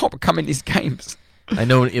 Stop coming these games. They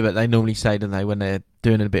normally say, don't they, when they're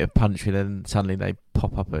doing a bit of punching, then suddenly they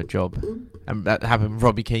pop up a job, and that happened with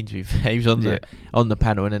Robbie Keane. To be fair, he was on the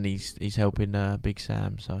panel, and then he's helping Big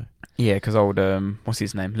Sam. So because old what's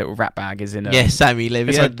his name, little rat bag is in. Sammy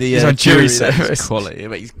Levy. He's on jury service. Quality,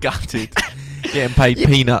 but he's gutted, getting paid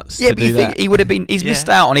peanuts to do that. He would have been. He's missed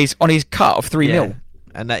out on his cut of 3 mil.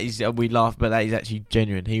 And that is, we laugh, but that is actually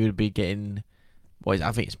genuine. He would be getting.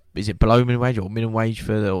 I think is it below minimum wage or minimum wage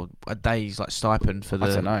for a day's stipend for the. I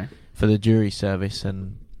don't know. for the jury service,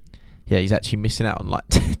 and yeah, he's actually missing out on like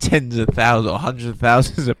tens of thousands or hundreds of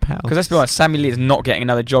thousands of pounds. Because let's be honest, Sammy Lee is not getting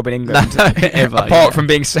another job in England ever, apart from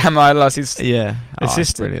being Sam Allardyce's it's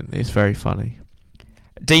assistant. brilliant. It's very funny.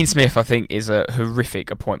 Dean Smith, I think, is a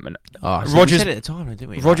horrific appointment. So Rogers we said it at the time, didn't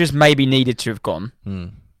we? Rogers maybe needed to have gone,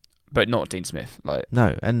 Mm. but not Dean Smith. Like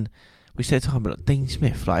No, and we said at the time, but like, Dean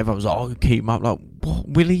Smith, like everyone was like, "Oh, keep him up." Like, what,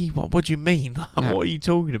 Willie? What do you mean? Like, what are you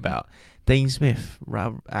talking about? Dean Smith,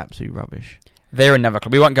 absolute rubbish. they're another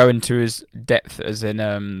club. We won't go into as depth as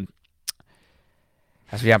in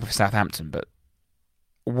as we have with Southampton, but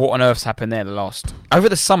what on earth's happened there over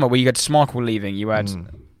the summer where you had Schmeichel leaving, you had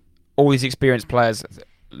all these experienced players.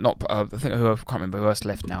 Not I think I can't remember who else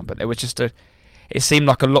left now, but there was just it seemed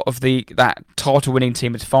like a lot of that title-winning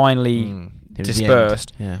team had finally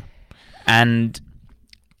dispersed, and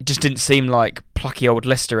it just didn't seem like plucky old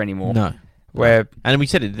Leicester anymore. No, and we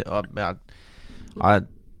said it. I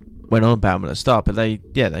went on about them at the start, but they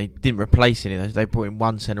didn't replace any of those. They brought in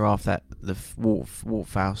one centre half, that the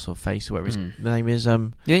Wartfaus or Face or whatever his name is.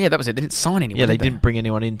 That was it. They didn't sign anyone. Yeah, they didn't bring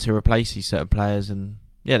anyone in to replace these certain players, and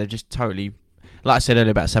they're just totally. Like I said earlier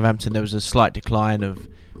about Southampton, there was a slight decline of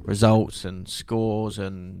results and scores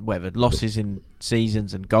and whatever, losses in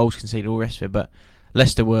seasons and goals conceded, all the rest of it. But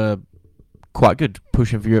Leicester were quite good,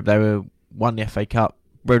 pushing for Europe. They won the FA Cup.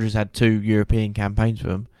 Rodgers had 2 European campaigns for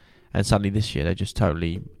them, and suddenly this year they just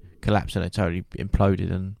totally collapsed and they totally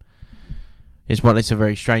imploded. And it's a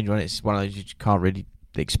very strange one. It's one of those you can't really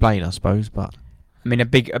explain, I suppose. But I mean, a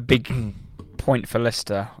big point for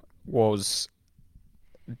Leicester was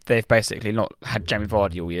they've basically not had Jamie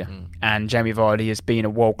Vardy all year, and Jamie Vardy has been a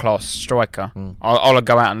world-class striker. I'll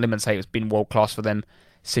go out on a limb and say it's been world-class for them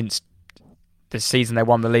since the season they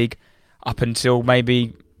won the league, up until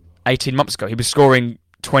maybe 18 months ago. He was scoring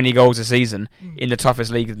 20 goals a season in the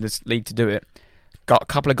toughest league in this league to do it. Got a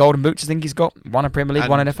couple of golden boots, I think he's got. One in Premier League,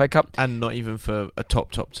 one in FA Cup. And not even for a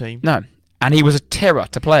top team. No. And he was a terror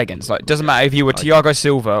to play against. Like, it doesn't matter if you were Thiago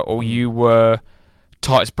Silva or you were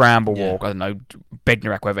Titus Bramble or, I don't know,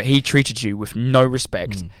 Bednarak, whatever. He treated you with no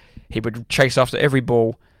respect. He would chase after every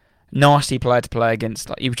ball. Nasty player to play against.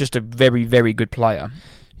 Like, he was just a very, very good player.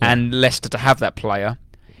 Yeah. And Leicester to have that player,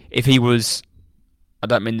 if he was, I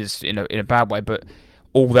don't mean this in a bad way, but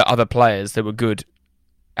all the other players that were good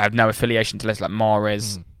have no affiliation to Leicester, like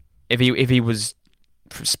Mahrez. If he was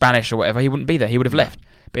Spanish or whatever, he wouldn't be there. He would have left.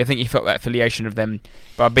 But I think he felt that affiliation of them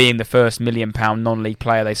by being the first £1 million non-league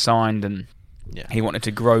player they signed, and he wanted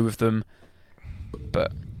to grow with them.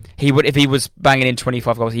 But he would, if he was banging in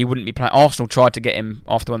 25 goals, he wouldn't be playing. Arsenal tried to get him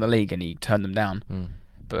after winning the league, and he turned them down.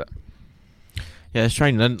 But yeah, it's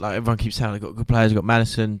strange. Like everyone keeps saying, they've got good players. They've got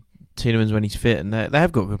Maddison, Tielemans when he's fit, and they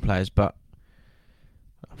have got good players. But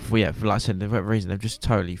like I said, for whatever reason, they've just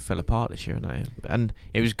totally fell apart this year. And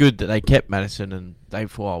it was good that they kept Maddison, and they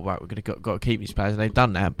thought, oh, right, we're got to keep these players, and they've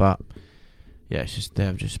done that. But yeah, it's just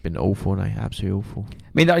they've just been awful, absolutely awful. I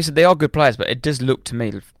mean, like I said, they are good players, but it does look to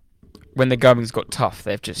me when the going's got tough,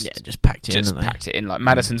 they've just packed it in. Like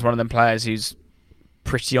Maddison's one of them players who's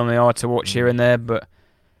pretty on the eye to watch here and there, but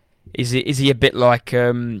is he a bit like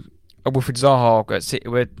Wilfried Zaha,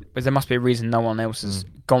 where there must be a reason no one else has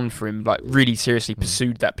gone for him, like really seriously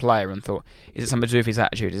pursued that player and thought, is it something to do with his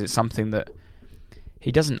attitude? Is it something that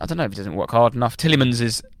he doesn't? I don't know if he doesn't work hard enough. Tielemans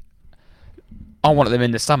is. I wanted them in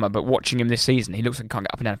the summer, but watching him this season, he looks like he can't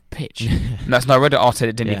get up and down a pitch. And that's no word.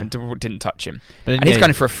 Arteta didn't touch him, and he's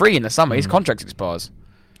going for a free in the summer. His contract expires,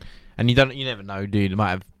 and you never know, dude. They might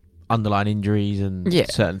have underlying injuries and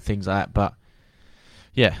certain things like that. But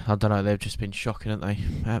yeah, I don't know. They've just been shocking, haven't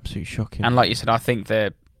they? Absolutely shocking. And like you said, I think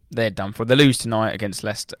they're done for. They lose tonight against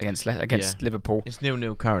Leicester, against Liverpool. It's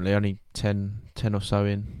 0-0 currently. Only 10 or so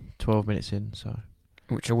in, 12 minutes in. So.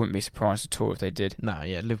 Which I wouldn't be surprised at all if they did. No,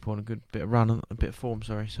 Liverpool on a good bit of run, a bit of form,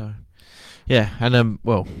 so yeah, and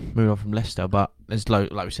moving on from Leicester, but there's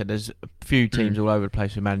like we said, there's a few teams all over the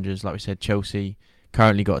place with managers. Like we said, Chelsea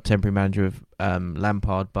currently got a temporary manager of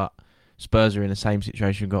Lampard, but Spurs are in the same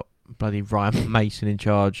situation. We've got bloody Ryan Mason in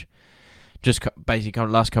charge. Just basically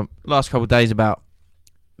last couple of days about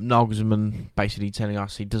Nagelsmann basically telling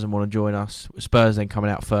us he doesn't want to join us. Spurs then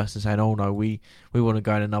coming out first and saying, "Oh no, we want to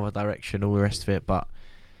go in another direction." All the rest of it, but.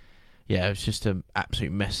 Yeah, it was just an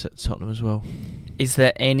absolute mess at Tottenham as well. Is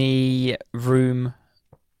there any room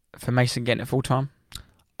for Mason getting it full time?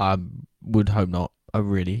 I would hope not. I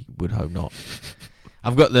really would hope not.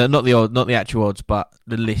 I've got not the actual odds, but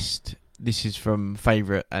the list. This is from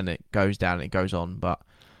favourite, and it goes down and it goes on. But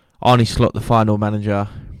Arne Slot, the final manager,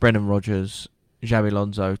 Brendan Rodgers, Xabi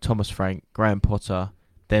Alonso, Thomas Frank, Graham Potter,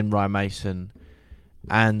 then Ryan Mason,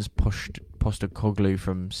 Ange Postecoglou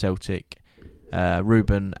from Celtic.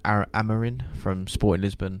 Ruben Amorim from Sporting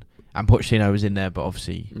Lisbon, and Pochettino was in there, but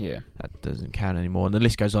obviously that doesn't count anymore. And the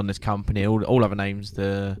list goes on. This company, all other names,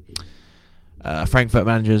 the Frankfurt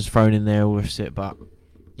managers thrown in there, all of it. But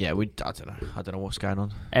yeah, I don't know what's going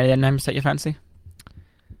on. Any names that you fancy?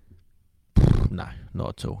 No, not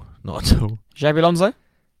at all. Not at all. Xabi Alonso?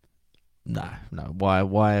 No.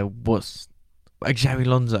 Why? What's like Xabi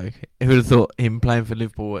Alonso? Who would have thought him playing for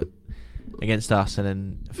Liverpool against us, and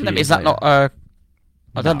then? No, is that later, not?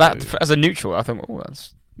 I don't know that as a neutral. I think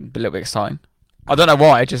that's a little bit exciting. I don't know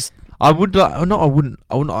why. I would like. Not. I wouldn't.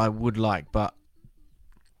 I would like, but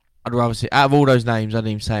I'd rather see. Out of all those names, I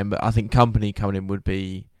didn't even say him, but I think Company coming in would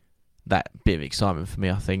be that bit of excitement for me.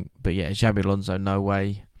 I think, but yeah, Xabi Alonso, no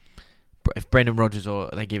way. If Brendan Rodgers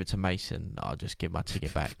or they give it to Mason, I'll just give my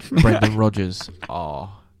ticket back. Brendan Rodgers, that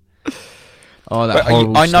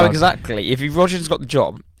horrible I know start. exactly. If Rodgers got the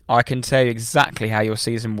job, I can tell you exactly how your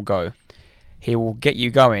season will go. He will get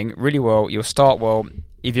you going really well. You'll start well.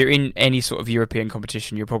 If you're in any sort of European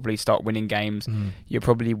competition, you'll probably start winning games. You'll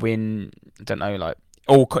probably win. I don't know, like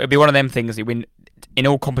it'll be one of them things. You win in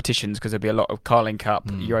all competitions because there'll be a lot of Carling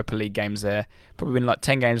Cup, Europa League games there. Probably win like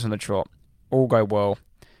 10 games on the trot. All go well.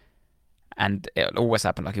 And it'll always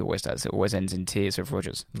happen like it always does. It always ends in tears with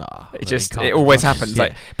Rodgers. It always happens.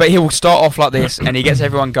 Yeah. But he'll start off like this, and he gets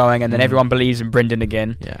everyone going, and then everyone believes in Brendan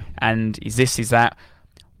again. Yeah. And he's this, he's that.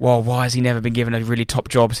 Well, why has he never been given a really top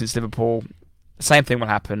job since Liverpool? The same thing will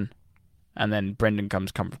happen, and then Brendan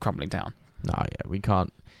comes crumbling down. No, yeah, we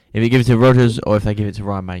can't. If you give it to Rodgers or if they give it to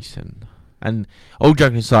Ryan Mason, and all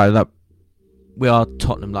joking aside, like, we are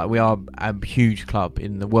Tottenham, like we are a huge club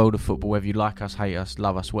in the world of football. Whether you like us, hate us,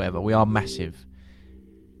 love us, whatever, we are massive.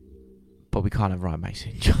 But we can't have Ryan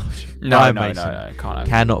Mason in charge. No, Mason can't have.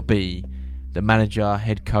 Cannot be the manager,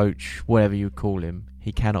 head coach, whatever you call him.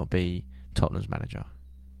 He cannot be Tottenham's manager.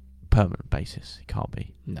 Permanent basis, he can't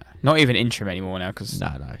be. No, not even interim anymore now. Cause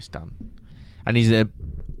no, it's done. And he's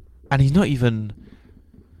not even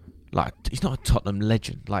like he's not a Tottenham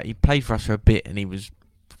legend. Like he played for us for a bit, and he was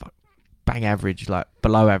bang average, like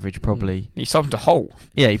below average probably. He solved a hole.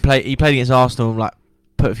 Yeah, he played against Arsenal and like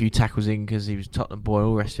put a few tackles in because he was Tottenham boy,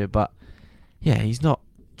 all the rest of it. But yeah, he's not.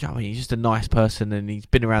 Do you know what I mean? He's just a nice person, and he's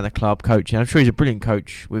been around the club coaching. I'm sure he's a brilliant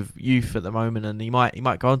coach with youth at the moment, and he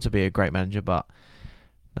might go on to be a great manager. But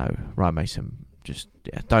no, Ryan Mason, just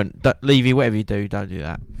don't Levy, whatever you do, don't do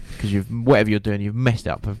that because whatever you're doing, you've messed it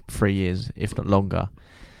up for 3 years, if not longer.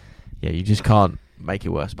 Yeah, you just can't make it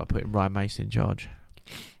worse by putting Ryan Mason in charge.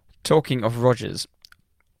 Talking of Rodgers,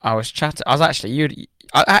 I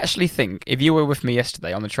actually think if you were with me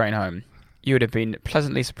yesterday on the train home, you would have been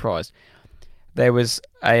pleasantly surprised. There was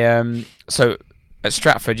so at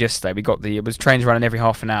Stratford yesterday, it was trains running every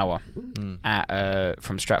half an hour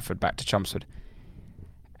from Stratford back to Chelmsford.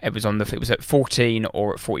 It was at 14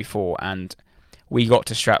 or at 44, and we got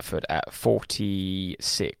to Stratford at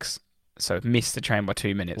 46. So missed the train by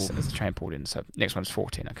 2 minutes as the train pulled in. So next one's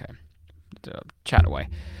 14. Okay, chatting away.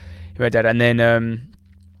 He went dead, and then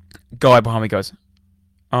guy behind me goes,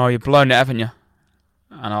 "Oh, you've blown it, haven't you?"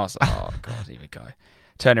 And I was like, "Oh God, here we go."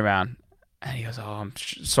 Turn around, and he goes, "Oh, I'm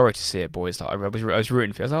sorry to see it, boys. Like, I was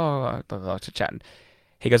rooting for you." I was, "Oh, to chatting."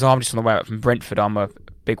 He goes, "Oh, I'm just on the way up from Brentford. I'm a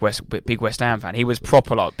big West Ham fan." He was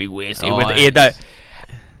proper like big West.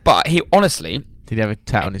 But he honestly, did he have a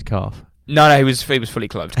tat on his calf? No, he was fully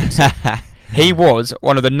clothed. He was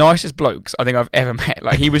one of the nicest blokes I think I've ever met.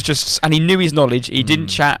 Like he was just, and he knew his knowledge. He didn't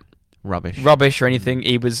chat rubbish or anything.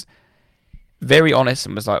 He was very honest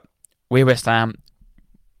and was like, "We're West Ham.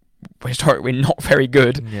 We're not very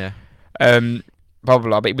good." Yeah. Blah blah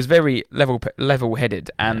blah. But he was very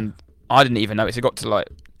level-headed, and I didn't even notice. It got to like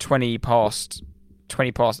 20 past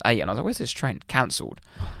 8, and I was like, "Where's this train? Cancelled."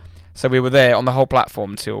 So we were there on the whole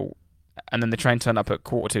platform and then the train turned up at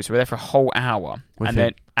 1:45. So we were there for a whole hour,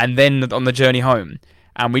 and then on the journey home,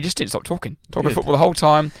 and we just didn't stop talking football the whole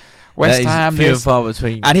time. West Ham, few and far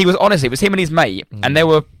between. And he was honestly, it was him and his mate, and they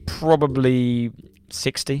were probably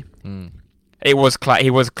 60. It was he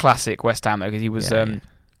was classic West Ham though, because he was.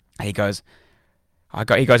 He goes,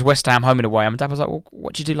 West Ham home and away. And Dad was like, "Well,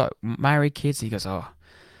 what do you do? Like married kids?" He goes, "Oh,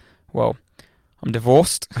 well, I'm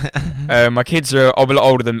divorced. My kids are a lot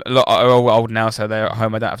older now, so they're at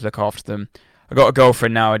home. I don't have to look after them. I got a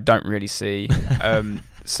girlfriend now. I don't really see.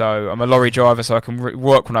 So I'm a lorry driver, so I can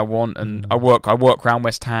work when I want, and I work around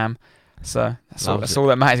West Ham. So that's all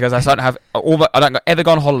that matters." He goes, "I don't have I don't ever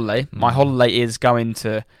go on holiday. My holiday is going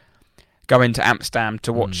to Amsterdam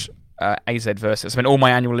to watch AZ versus. I spend all my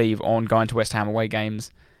annual leave on going to West Ham away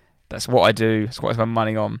games. That's what I do. That's what I spend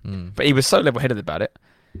money on." But he was so level-headed about it.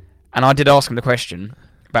 And I did ask him the question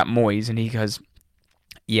about Moyes, and he goes,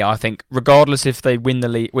 Yeah, I think regardless if they win the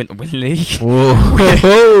league, win Whoa.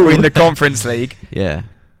 win the Conference League, Yeah.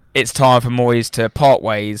 it's time for Moyes to part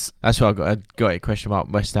ways. That's why I got a question about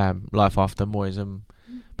West Ham life after Moyes.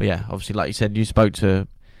 But yeah, obviously, like you said,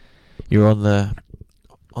 you're on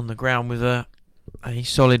the ground with a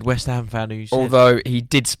solid West Ham fan who said, Although he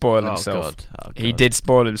did spoil himself. God. He did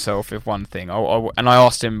spoil himself with one thing. And I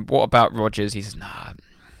asked him, what about Rodgers? He says, nah,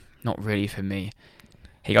 not really for me.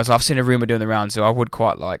 He goes, I've seen a rumour doing the rounds who I would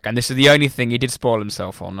quite like. And this is the only thing he did spoil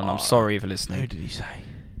himself on, and I'm sorry for listening. Who did he say?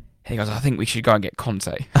 He goes, I think we should go and get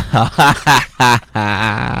Conte.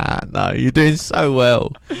 No, you're doing so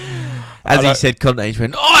well. As he said, Conte, he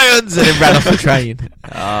went, Irons! And then ran off the train.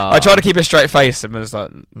 I tried to keep a straight face and was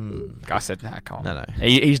like, I said, nah, I can't. No.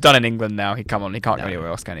 He's done in England now. He can't go anywhere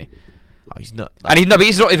else, can he? Oh, he's not. And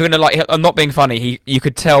he's not even going to, I'm not being funny. You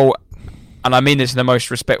could tell, and I mean this in the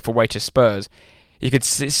most respectful way to Spurs, you could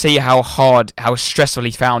see how stressful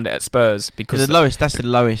he found it at Spurs because That's the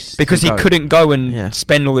lowest. Because he couldn't go and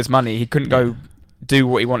spend all his money. He couldn't go do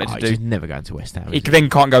what he wanted to do. He's never going to West Ham. He then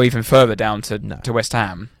can't go even further down to West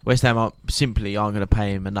Ham. West Ham aren't going to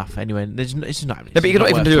pay him enough anyway. It's not happening. No, but not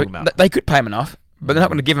even do it. They could pay him enough, but they're not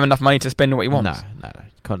going to give him enough money to spend what he wants. No.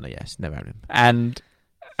 Conte, yes, never happening. And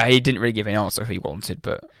he didn't really give any answer if he wanted,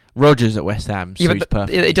 but Rodgers at West Ham suits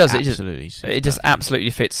perfectly. It does. It just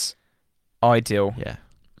absolutely fits ideal. Yeah.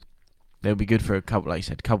 They'll be good for a couple, like you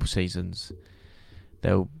said, couple seasons.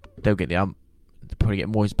 They'll get they'll probably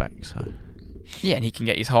get Moyes back. So yeah, and he can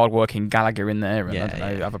get his hard-working Gallagher in there, and I don't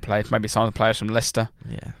know, other players, maybe some other players from Leicester.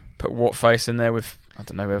 Yeah, put Waterface in there with I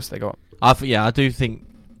don't know who else they got. I think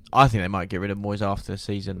they might get rid of Moyes after the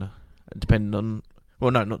season, depending on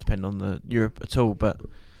not depending on the Europe at all, but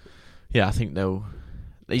yeah, I think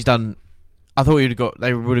he's done. I thought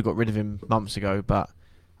they would have got rid of him months ago, but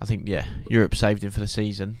I think Europe saved him for the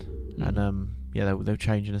season. And they'll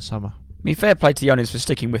change in the summer. I mean, fair play to the owners for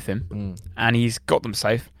sticking with him, and he's got them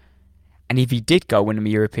safe. And if he did go win a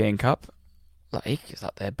European Cup, is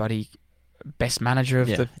that their buddy best manager of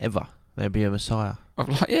the ever? They'd be a messiah.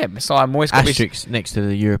 Messiah Moyes. Asterisk next to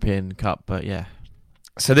the European Cup, but yeah.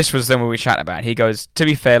 So this was then when we chat about. He goes, to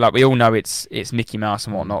be fair, we all know it's Mickey Mouse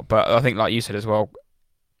and whatnot, but I think like you said as well,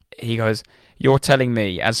 he goes, you're telling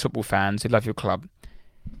me as football fans who love your club,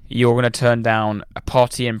 you're going to turn down a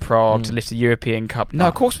party in Prague to lift the European Cup. No,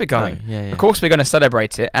 of course we're going. No, Of course we're going to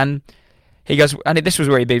celebrate it. And he goes, and this was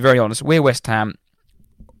where he'd be very honest. We're West Ham.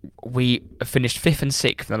 We finished 5th and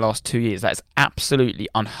 6th in the last 2 years. That's absolutely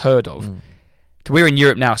unheard of. We're in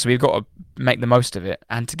Europe now, so we've got to make the most of it.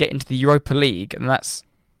 And to get into the Europa League, and that's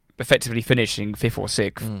effectively finishing 5th or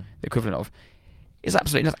 6th, the equivalent of, is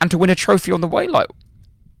absolutely nothing. And to win a trophy on the way,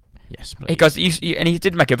 yes, he goes, and he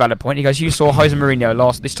did make a valid point. He goes, you saw Jose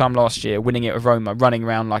Mourinho this time last year winning it with Roma, running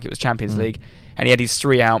around like it was Champions League, and he had his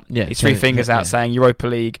three fingers out saying Europa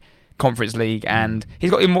League, Conference League, and he's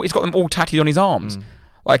got them all tattooed on his arms.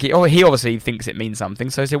 He obviously thinks it means something.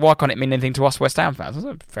 So he said, why can't it mean anything to us West Ham fans? I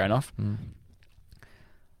said, fair enough.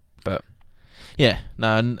 But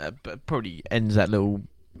and probably ends that little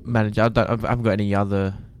manager. I haven't got any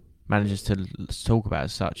other managers to talk about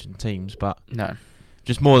as such in teams, but no.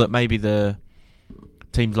 Just more that maybe the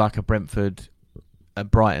teams like a Brentford,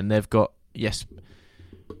 Brighton, they've got it's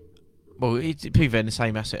people in the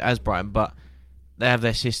same asset as Brighton, but they have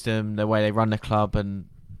their system, the way they run the club, and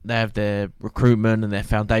they have their recruitment and their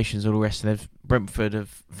foundations, all the rest. And Brentford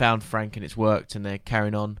have found Frank and it's worked, and they're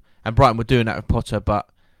carrying on. And Brighton were doing that with Potter, but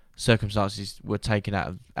circumstances were taken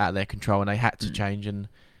out of their control, and they had to change. And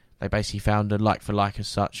they basically found a like for like as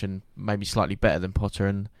such, and maybe slightly better than Potter,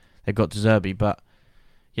 and they've got De Zerbi, but.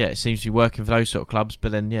 Yeah, it seems to be working for those sort of clubs,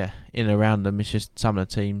 but then, in and around them, it's just some of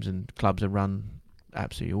the teams and clubs are run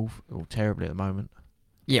absolutely all terribly at the moment.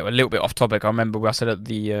 Yeah, a little bit off topic. I remember what I said at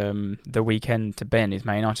the weekend to Ben, who's a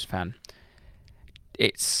Man United fan.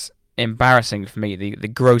 It's embarrassing for me, the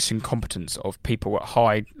gross incompetence of people at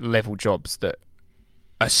high-level jobs that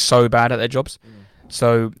are so bad at their jobs.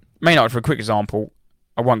 So, Man United, for a quick example,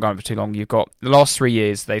 I won't go on for too long. You've got the last 3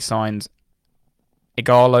 years, they signed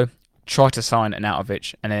Igalo, tried to sign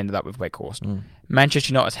Arnautovic, and ended up with Weghorst.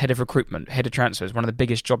 Manchester United's head of recruitment, head of transfers, one of the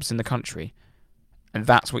biggest jobs in the country, and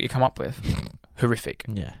that's what you come up with. Horrific.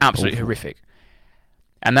 Yeah, absolutely awful. Horrific.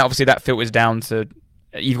 And that filters down to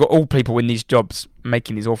you've got all people in these jobs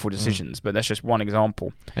making these awful decisions, but that's just one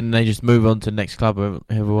example. And they just move on to the next club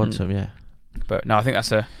whoever wants them. Yeah. But no, I think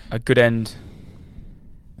that's a good end.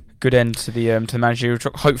 Good end to the managerial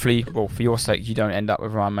truck. Hopefully, well, for your sake, you don't end up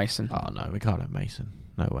with Ryan Mason. Oh no, we can't have Mason.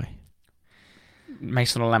 No way.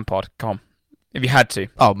 Mason or Lampard, come on. If you had to.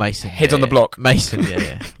 Oh, Mason. Heads on the block. Mason,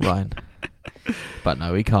 Ryan. But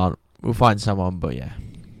no, we can't. We'll find someone, but yeah.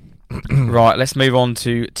 Right, let's move on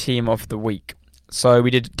to team of the week. So we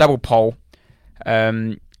did double poll.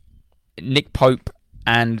 Nick Pope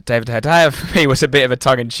and David De Gea for me was a bit of a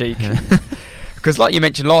tongue-in-cheek. Because like you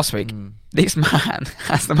mentioned last week, this man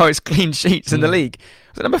has the most clean sheets in the league.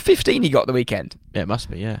 Was it number 15 he got the weekend? Yeah, it must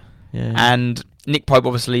be, yeah. And Nick Pope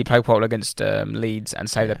obviously played well against Leeds and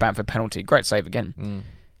saved a Bamford penalty. Great save again.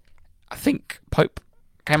 I think Pope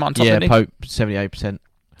came out on top, didn't he? Pope, 78%.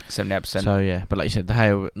 78%. So, yeah. But like you said, De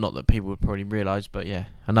Gea, not that people would probably realise, but yeah,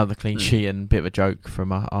 another clean sheet and a bit of a joke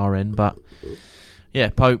from our end. But, yeah,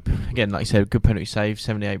 Pope, again, like you said, good penalty save,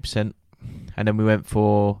 78%. And then we went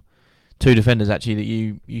for two defenders, actually, that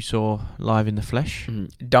you saw live in the flesh.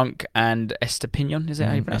 Dunk and Estepinian, is it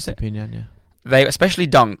how you pronounce it? Estepinian, yeah. They, especially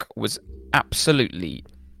Dunk, was absolutely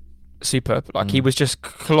superb. Like, he was just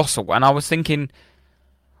colossal. And I was thinking,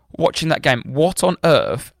 watching that game, what on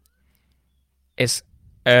earth is...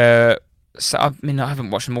 I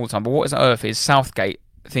haven't watched them all the time, but what on earth is Southgate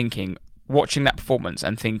thinking, watching that performance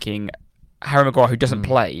and thinking Harry Maguire, who doesn't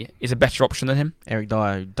play, is a better option than him? Eric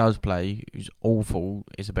Dyer, who does play, who's awful,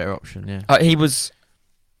 is a better option, yeah.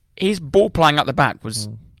 His ball playing at the back was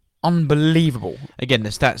unbelievable. Again, the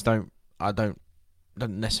stats don't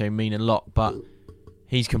necessarily mean a lot, but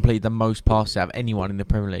he's completed the most passes out of anyone in the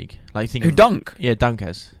Premier League. Like, Dunk? Yeah, Dunk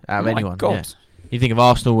has, out of anyone. My God. Yeah. You think of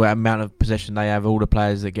Arsenal, the amount of possession they have, all the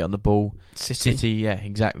players that get on the ball. City, yeah,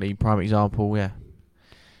 exactly. Prime example, yeah.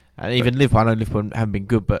 And even Liverpool, I know Liverpool haven't been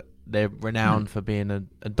good, but they're renowned for being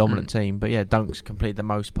a dominant team. But yeah, Dunk's completed the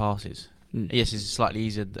most passes. Yes, it's slightly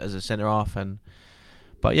easier as a centre-half,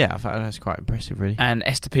 but yeah, I thought that's quite impressive, really. And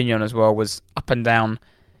Estepinian as well was up and down.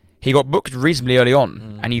 He got booked reasonably early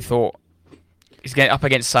on, and you thought, he's getting up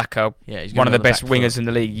against Saka, one of the best wingers in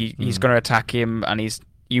the league. He's going to attack him, and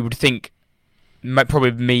you would think,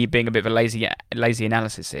 probably me being a bit of a lazy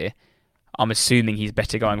analysis here, I'm assuming he's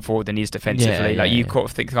better going forward than he is defensively. You kind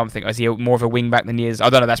of think, is he more of a wing back than he is? I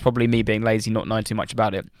don't know. That's probably me being lazy, not knowing too much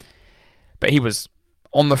about it. But he was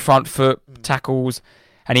on the front foot, tackles,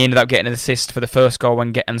 and he ended up getting an assist for the first goal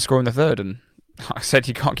and scoring the third. And like I said,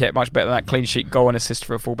 you can't get much better than that clean sheet goal and assist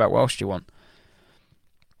for a fullback. What else do you want?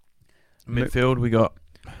 Midfield,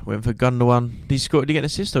 went for Gundogan. Did he get an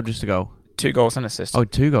assist or just a goal? 2 goals and assists. Oh,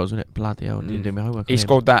 2 goals, wasn't it? Bloody hell, didn't do my homework. He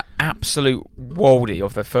scored that absolute worldie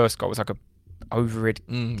of the first goal. It was like a over it.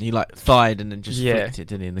 He thied and then just flicked it,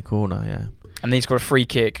 didn't he, in the corner, yeah. And then he scored a free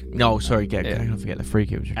kick. No, sorry, can't forget the free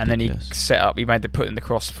kick. Was ridiculous. And then he made the put in the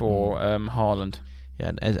cross for Haaland.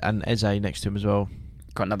 Yeah, and Eze next to him as well.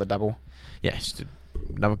 Got another double. Yes,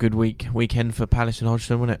 another good weekend for Palace and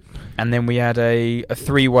Hodgson, wasn't it? And then we had a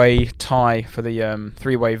three-way tie for the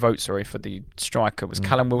three-way vote. For the striker. It was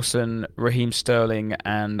Callum Wilson, Raheem Sterling,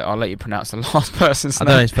 and I'll let you pronounce the last person's name.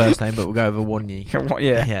 I don't know his first name, but we'll go over Wonyi.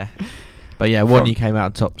 Yeah. But yeah, Wonyi came out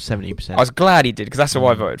on top 70%. I was glad he did because that's who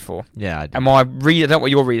I voted for. Yeah, I did. And I don't know what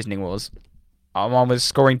your reasoning was. I was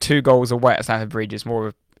scoring 2 goals away at Stamford Bridge is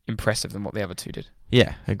more impressive than what the other 2 did.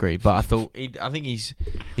 Yeah, agreed. But I think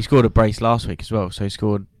he scored a brace last week as well. So he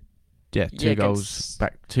scored 2 goals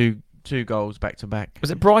back, two goals back to back. Was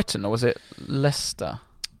it Brighton or was it Leicester?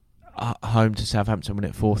 Home to Southampton, won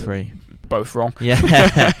it 4-3. Both wrong.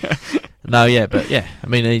 Yeah. No, yeah, but yeah. I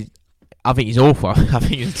mean, I think he's awful. I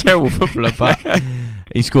think he's a terrible footballer, but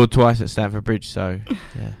he scored twice at Stamford Bridge. So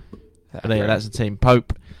yeah, that's the team.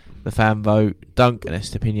 Pope, the fan vote, Dunk and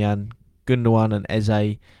Estepinian, Gundogan and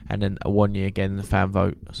Eze, and then Awonyi again, the fan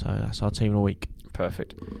vote. So that's our team of the week.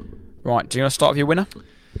 Perfect. Right, do you want to start with your winner?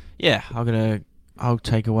 Yeah, I'll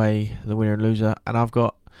take away the winner and loser, and I've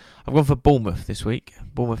gone for Bournemouth this week.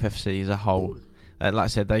 Bournemouth FC as a whole. Like I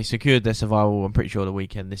said, they secured their survival, I'm pretty sure, the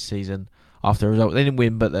weekend this season after the result. They didn't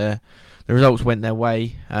win, but the results went their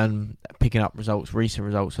way, and picking up recent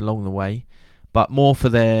results along the way. But more for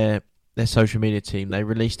their social media team. They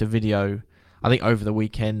released a video, I think over the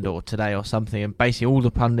weekend or today or something, and basically all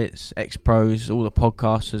the pundits, ex-pros, all the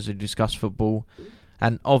podcasters who discuss football,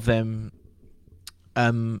 and of them,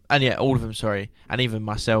 all of them, sorry, and even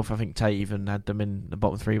myself, I think Tate even had them in the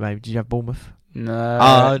bottom 3 maybe. Did you have Bournemouth?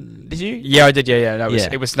 No. Did you? Yeah, I did, yeah. No,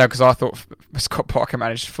 it was because I thought Scott Parker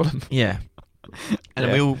managed Fulham. Yeah. And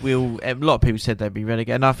we all a lot of people said they'd be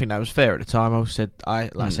relegated, and I think that was fair at the time.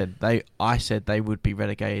 I said they would be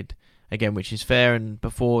relegated again, which is fair. And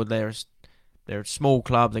before they're a small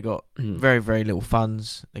club, they got very, very little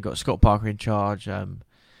funds. They got Scott Parker in charge.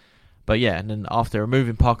 But yeah, and then after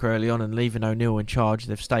removing Parker early on and leaving O'Neill in charge,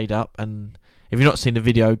 they've stayed up. And if you've not seen the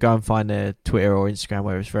video, go and find their Twitter or Instagram,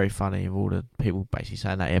 where it's very funny of all the people basically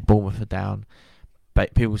saying that Bournemouth are down.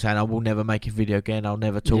 People saying, I will never make a video again, I'll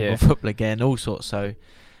never talk about football again, all sorts. So,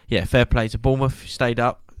 yeah, fair play to Bournemouth, stayed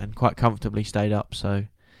up and quite comfortably stayed up. So,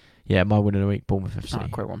 Yeah, my win of the week, Bournemouth FC. Oh,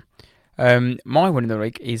 quick one. My win of the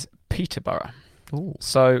week is Peterborough. Ooh.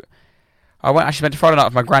 So I went to Friday night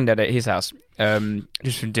with my granddad at his house,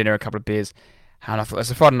 just for dinner, a couple of beers, and I thought there's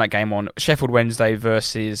a Friday night game on. Sheffield Wednesday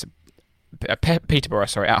versus Peterborough,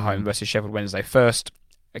 at home versus Sheffield Wednesday. First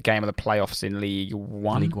game of the playoffs in League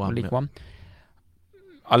One. League One.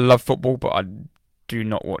 I love football, but I do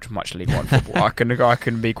not watch much League One football. I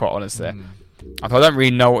can be quite honest there. I don't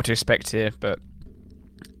really know what to expect here, but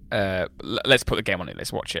let's put the game on it.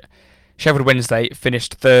 Let's watch it. Sheffield Wednesday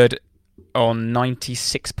finished third on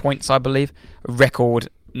 96 points, I believe. A record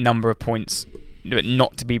number of points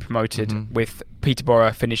not to be promoted, with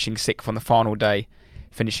Peterborough finishing sixth on the final day,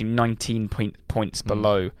 finishing 19 points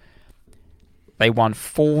below. They won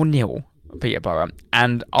 4-0, Peterborough,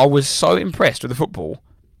 and I was so impressed with the football.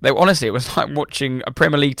 Honestly, it was like watching a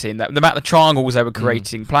Premier League team. The amount of triangles they were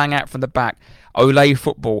creating, playing out from the back, Olé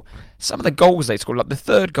football. Some of the goals they scored, like the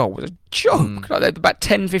third goal, was a joke. Like they had about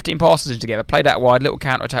 10, 15 passes together, played out wide, little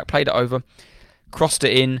counter-attack, played it over, crossed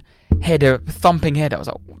it in, header, thumping header. I was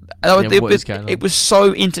like, it was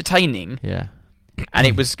so entertaining. Yeah. And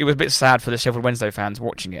it was a bit sad for the Sheffield Wednesday fans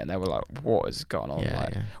watching it, and they were like, what is going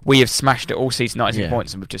on? We have smashed it all season, 19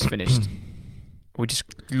 points, and we've just finished. We just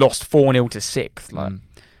lost 4-0 to 6th.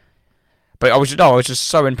 But I was just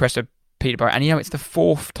so impressed with Peterborough. And it's the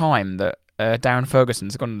fourth time that Darren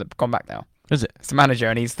Ferguson's gone back now. Is it? It's the manager,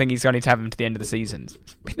 and he's going to have him to the end of the season.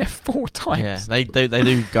 It's been there 4 times. Yeah, they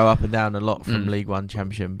do go up and down a lot from League One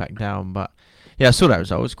Championship and back down. But yeah, I saw that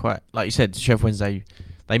result. It was quite, like you said, Sheffield Wednesday,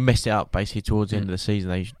 they messed it up basically towards the end of the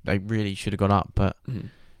season. They really should have gone up, but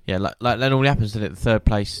yeah, like that normally happens. That the third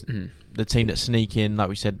place, the team that sneak in, like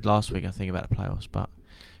we said last week, I think about the playoffs. But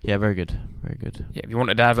yeah, very good, very good. Yeah, if you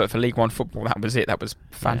wanted to advert for League One football, that was it. That was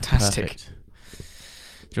fantastic. Yeah,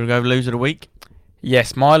 do you want to go over loser of the week?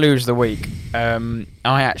 Yes, my loser of the week. I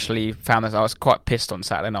actually found that I was quite pissed on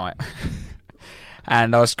Saturday night.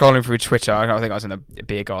 And I was scrolling through Twitter. I think I was in a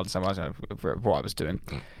beer garden somewhere. I don't know what I was doing.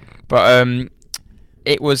 But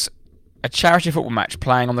it was a charity football match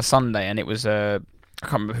playing on the Sunday, and it was I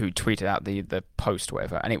can't remember who tweeted out the post or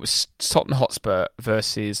whatever, and it was Tottenham Hotspur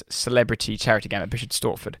versus celebrity charity game at Bishop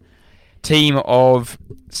Stortford. Team of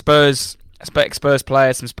Spurs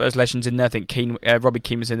players, some Spurs legends in there. I think Robbie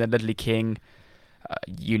Keane was in there, Ledley King,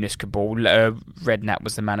 Eunice Cabal, Redknapp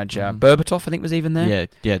was the manager. Berbatov, I think, was even there.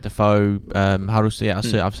 Yeah, Defoe, Huddleston.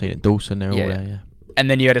 Yeah, I've seen it. Dawson, they're all there. Yeah. And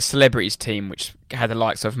then you had a celebrities team which had the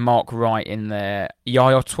likes of Mark Wright in there.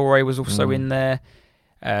 Yaya Toure was also in there.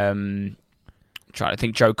 Trying to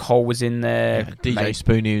think, Joe Cole was in there. Yeah, DJ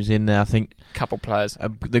Spoonie was in there, I think. Couple players.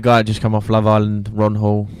 The guy that just come off Love Island, Ron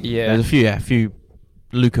Hall. Yeah. There's a few.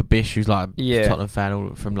 Luca Bish, who's like a Tottenham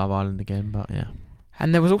fan from Love Island again, but yeah.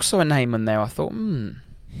 And there was also a name on there. I thought,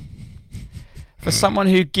 for someone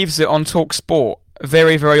who gives it on Talk Sport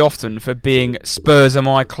very, very often for being Spurs are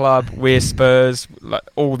my club, we're Spurs, like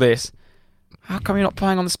all this. How come you're not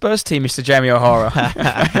playing on the Spurs team, Mr. Jamie O'Hara?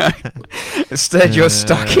 Instead, you're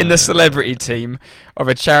stuck in the celebrity team of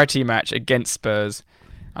a charity match against Spurs.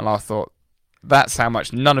 And I thought, that's how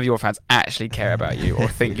much none of your fans actually care about you or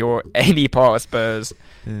think you're any part of Spurs.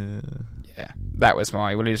 Yeah, that was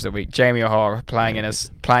my loser of the week. Jamie O'Hara playing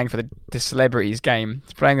for the celebrities game,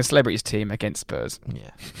 playing the celebrities team against Spurs.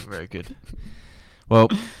 Yeah, very good. Well,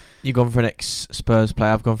 you've gone for an ex-Spurs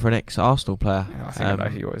player. I've gone for an ex-Arsenal player. I think I know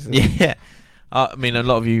who yours is. Yeah. I mean, a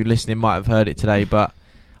lot of you listening might have heard it today, but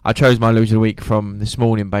I chose my loser of the week from this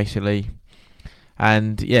morning, basically.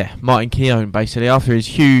 And, yeah, Martin Keown, basically. After his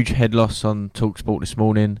huge head loss on TalkSport this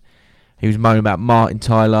morning, he was moaning about Martin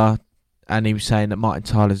Tyler, and he was saying that Martin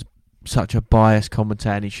Tyler's such a biased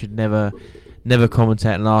commentator and he should never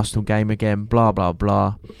commentate an Arsenal game again, blah, blah,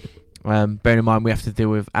 blah. Bearing in mind, we have to deal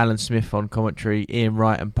with Alan Smith on commentary, Ian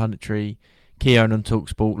Wright on punditry, Keown on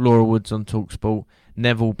TalkSport, Laura Woods on TalkSport,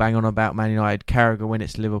 Neville bang on about Man United, Carragher when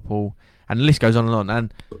it's Liverpool, and the list goes on and on.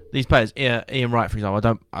 And these players, Ian Wright, for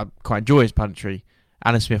example, I quite enjoy his punditry.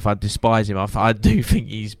 Alan Smith, I despise him. I do think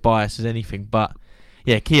he's biased as anything. But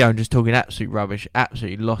yeah, Keown just talking absolute rubbish,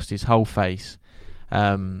 absolutely lost his whole face.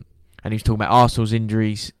 And he was talking about Arsenal's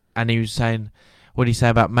injuries, and he was saying, what did he say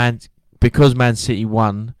about because Man City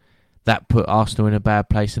won, that put Arsenal in a bad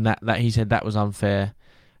place, and that he said that was unfair.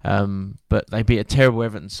 But they beat a terrible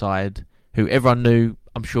Everton side, who everyone knew.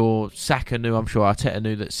 I'm sure Saka knew. I'm sure Arteta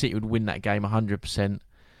knew that City would win that game 100%.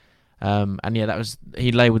 And yeah,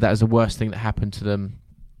 he labelled that as the worst thing that happened to them.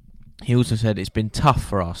 He also said it's been tough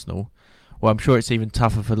for Arsenal. Well, I'm sure it's even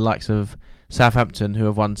tougher for the likes of Southampton, who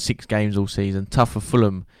have won 6 games all season. Tough for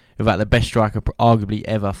Fulham, who've had the best striker arguably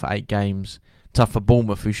ever for 8 games. Tough for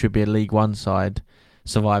Bournemouth, who should be a League One side,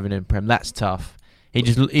 surviving in Prem. That's tough. he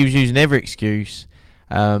was using every excuse,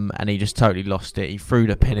 and he just totally lost it. He threw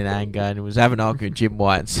the pen in anger and was having an argument with Jim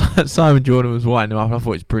White. And Simon Jordan was winding him up. I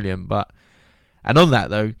thought it was brilliant. And on that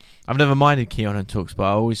though, I've never minded Keown and talks, but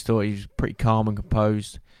I always thought he was pretty calm and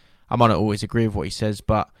composed. I might not always agree with what he says,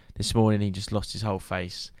 but this morning he just lost his whole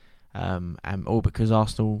face, and all because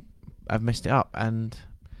Arsenal have messed it up. And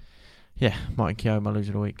yeah, Martin Keown, my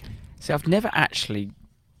loser of the week. See, I've never actually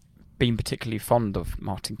been particularly fond of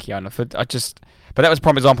Martin Keown. But that was a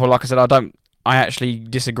prime example. Like I said, I actually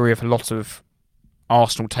disagree with a lot of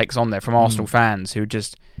Arsenal takes on there from Arsenal fans who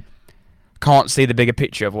just can't see the bigger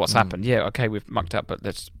picture of what's happened. Yeah, okay, we've mucked up, but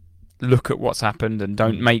let's look at what's happened and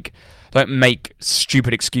don't make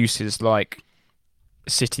stupid excuses like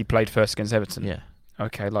City played first against Everton. Yeah.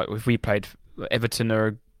 Okay, like if we played Everton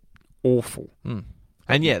are awful.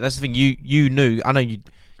 And yeah, that's the thing. You knew. I know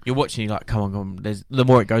you're watching. You're like, come on. There's the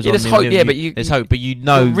more it goes on. There's hope. There's hope, but you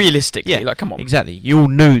know realistically, yeah, like come on. Exactly. You all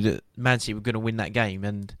knew that Man City were going to win that game,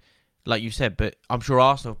 and like you said, but I'm sure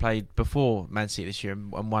Arsenal played before Man City this year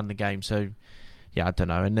and won the game. So yeah, I don't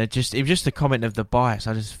know. And it was just a comment of the bias.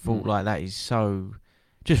 I just thought like that is so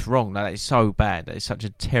just wrong. Like, that is so bad. That is such a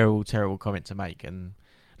terrible, terrible comment to make. And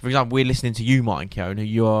for example, we're listening to you, Martin Keown, who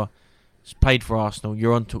you're played for Arsenal.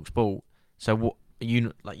 You're on TalkSport. So what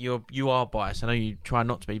you are biased. I know you try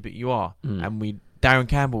not to be, but you are. And Darren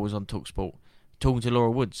Campbell was on TalkSport talking to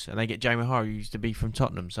Laura Woods, and they get Jamie O'Hara, who used to be from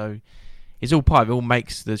Tottenham. So it's all part of it. All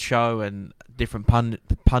makes the show, and different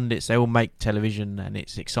pundits. They all make television, and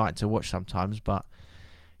it's exciting to watch sometimes. But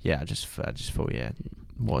yeah, I just thought, yeah,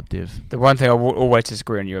 what a div. The one thing I will always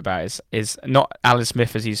disagree on you about is not Alan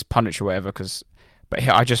Smith as his pundit or whatever, but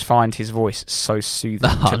I just find his voice so soothing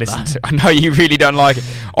to listen to. I know you really don't like it.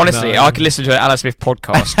 Honestly, I could listen to an Alan Smith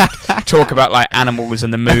podcast talk about like animals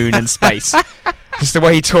and the moon and space. Just the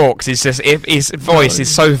way he talks is just his voice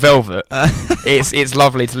is so velvet. It's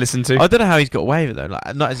lovely to listen to. I don't know how he's got away with it though.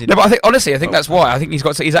 Like, not as in no, but I think that's why. I think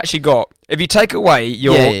he's actually got. If you take away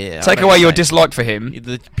your your dislike for him,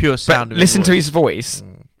 the pure sound. But listen to his voice.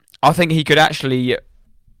 I think he could actually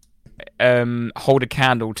hold a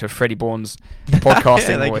candle to Freddie Bourne's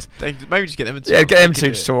podcasting voice. Maybe just get them to talk. Yeah, get them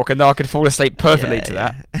to talk, and then I could fall asleep perfectly to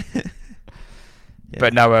that.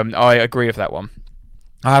 But no, I agree with that one.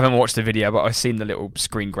 I haven't watched the video, but I've seen the little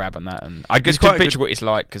screen grab on that, and I just could picture what he's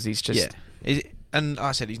like because he's just. Yeah. And like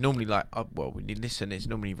I said, he's normally like, when you listen, it's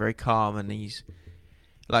normally very calm, and he's,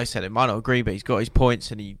 like I said, it might not agree, but he's got his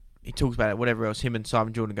points, and he talks about it, whatever else. Him and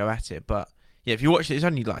Simon Jordan go at it, but yeah, if you watch it, it's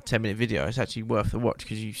only like a 10-minute video. It's actually worth the watch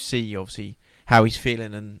because you see obviously how he's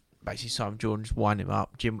feeling, and basically Simon Jordan just wind him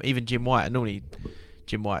up. Even Jim White, and normally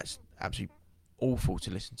Jim White's absolutely awful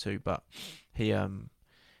to listen to, but he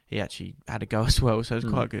actually had a go as well, so it's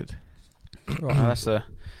quite good. Right, that's a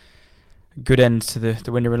good end to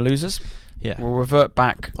the winner and losers. Yeah, we'll revert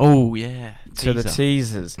back. Oh yeah, to the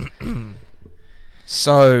teasers.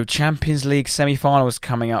 So Champions League semi-finals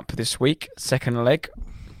coming up this week, second leg.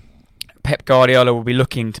 Pep Guardiola will be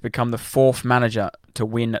looking to become the fourth manager to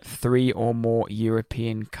win 3 or more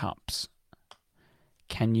European Cups.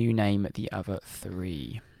 Can you name the other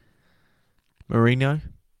 3? Mourinho?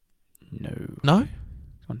 No?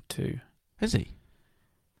 He's won 2. Has he?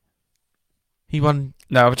 He won...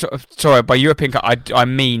 No, sorry, by European Cup, I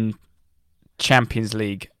mean Champions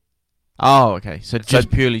League. Oh, okay. So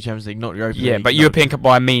just purely Champions League, not European League. Yeah, but European Cup,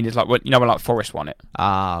 what I mean is like when like Forest won it.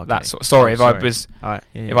 Ah, okay. That's sorry if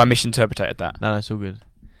I misinterpreted that. No, it's all good.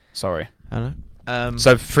 Sorry. I know.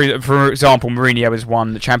 So for example, Mourinho has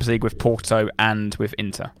won the Champions League with Porto and with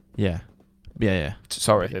Inter. Yeah.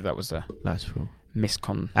 Sorry if that was a that's cool.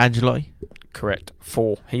 miscon. Angelotti? Correct.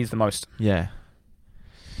 4. He's the most. Yeah.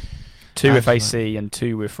 2 with AC and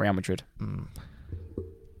 2 with Real Madrid.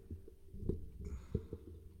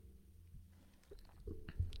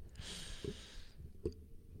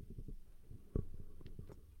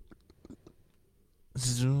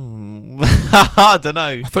 I don't know.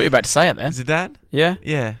 I thought you were about to say it then. Zidane? Yeah?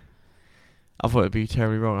 Yeah. I thought it'd be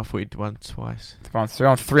terribly wrong. I thought he'd won twice. 3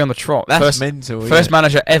 on the trot. That's mental. First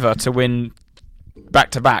manager ever to win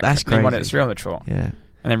back to back. That's crazy. He won it 3 on the trot. Yeah.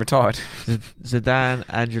 And then retired. Zidane,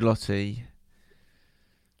 Angelotti.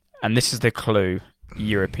 And this is the clue.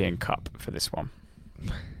 European Cup for this one.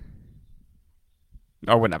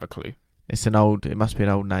 I wouldn't have a clue. It must be an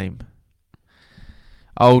old name.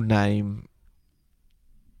 Old name.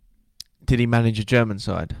 Did he manage a German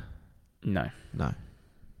side? No.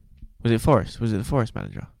 Was it Forest? Was it the Forest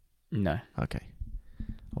manager? No. Okay. I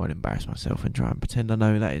won't embarrass myself and try and pretend I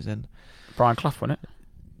know who that is then. Brian Clough, wasn't it?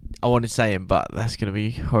 I wanted to say him, but that's going to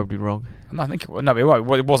be horribly wrong. No, I think it was. No,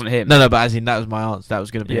 it wasn't him. No, but as in that was my answer. That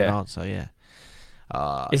was going to be an answer, yeah.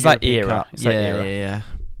 It's that European era. Cup. It's that era. Yeah.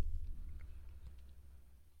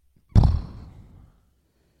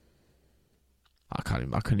 I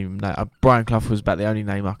couldn't even know. Brian Clough was about the only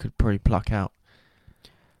name I could probably pluck out.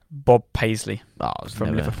 Bob Paisley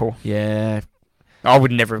From Liverpool. Yeah. I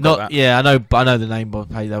would never have got that. Yeah, I know the name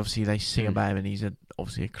Bob Paisley. Obviously, they sing Mm. about him, and he's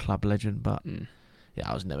obviously a club legend. But yeah,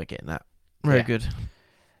 I was never getting that. Very Yeah. good.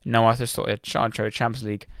 No, I just thought I'd show a Champions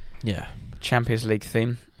League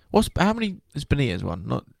theme. How many has Benitez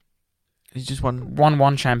won? He's just won.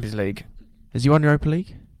 One Champions League. Has he won Europa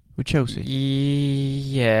League with Chelsea?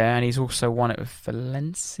 Yeah, and he's also won it with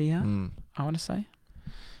Valencia. I want to say.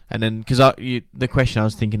 And then because the question I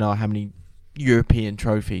was thinking, how many European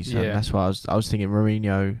trophies? And that's why I was thinking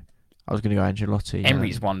Mourinho. I was going to go Ancelotti.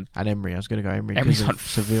 Emery's won. And Emery. I was going to go Emery. Emery's won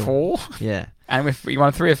Seville. 4. Yeah. And he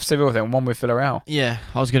won 3 of Seville then, 1 with Villarreal. Yeah,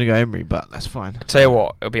 I was going to go Emery, but that's fine. I tell you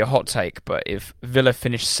what, it'll be a hot take, but if Villa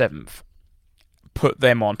finish 7th, put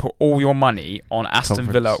all your money on Aston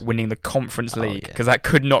Villa winning the Conference League, because that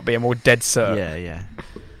could not be a more dead cert. Yeah.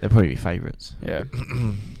 They'll probably be favourites. Yeah.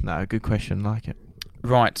 No, good question, like it.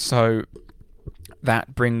 Right, so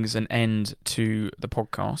that brings an end to the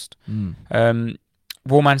podcast.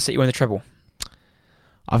 Will Man City win the treble?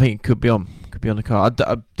 I think it could be on the card.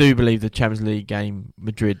 I do believe the Champions League game,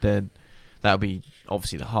 Madrid, that'll be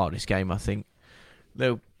obviously the hardest game, I think.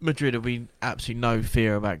 Madrid will be absolutely no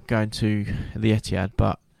fear about going to the Etihad,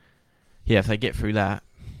 but yeah, if they get through that,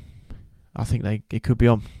 I think it could be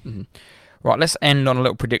on. Mm-hmm. Right, let's end on a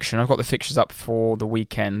little prediction. I've got the fixtures up for the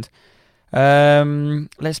weekend.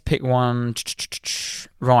 Let's pick one.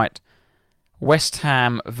 Right. West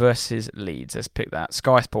Ham versus Leeds. Let's pick that.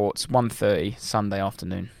 Sky Sports, 1:30 Sunday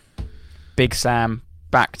afternoon. Big Sam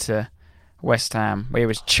back to West Ham, where he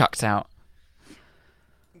was chucked out.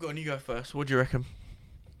 Go on, you go first. What do you reckon?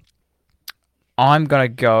 I'm going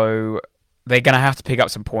to go... They're going to have to pick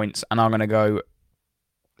up some points, and I'm going to go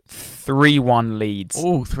 3-1 Leeds.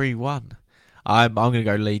 Oh, 3-1. I'm going to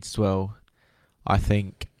go Leeds as well. I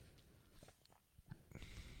think...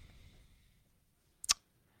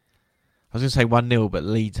 I was going to say 1-0, but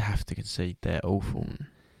Leeds have to concede. They're awful.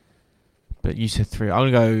 But you said 3. I'm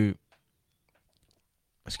going to go...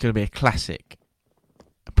 It's going to be a classic.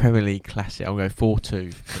 A Premier League classic. I'm going to go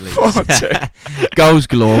 4-2 for Leeds. 4-2. Goals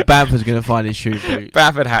galore. Bamford's going to find his shoe boot.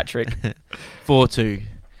 Bamford hat-trick. 4-2.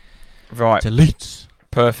 Right. To Leeds.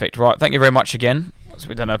 Perfect. Right. Thank you very much again. So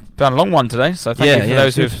we've done a long one today. So thank you for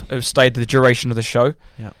those who've stayed the duration of the show.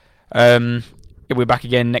 Yeah. We'll be back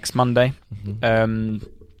again next Monday. Mm-hmm.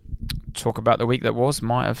 Talk about the week that was.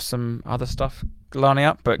 Might have some other stuff lining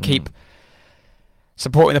up, but keep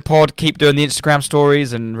supporting the pod. Keep doing the Instagram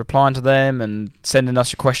stories and replying to them and sending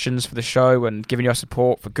us your questions for the show and giving your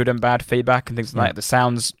support for good and bad feedback and things like that. The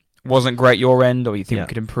sounds wasn't great your end, or you think we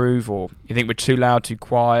could improve, or you think we're too loud, too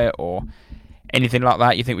quiet, or anything like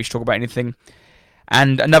that. You think we should talk about anything.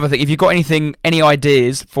 And another thing, if you've got any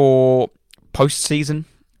ideas for post-season,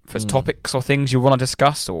 for topics or things you want to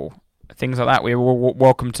discuss or things like that, we're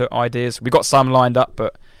welcome to ideas. We've got some lined up,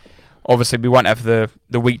 but obviously we won't have the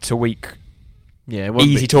week-to-week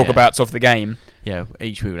easy talk about off the game. Yeah,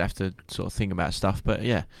 each week we'll have to sort of think about stuff. But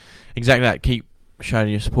yeah, exactly that. Keep showing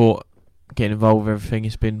your support, getting involved with everything.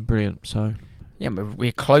 It's been brilliant. So yeah,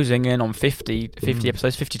 we're closing in on 50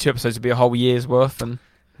 episodes. 52 episodes will be a whole year's worth. And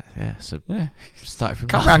yeah, so started from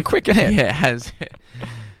come around quick, innit? Yeah, it has.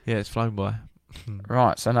 Yeah, it's flown by.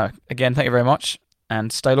 Right, so no. Again, thank you very much,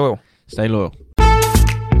 and stay loyal. Stay loyal.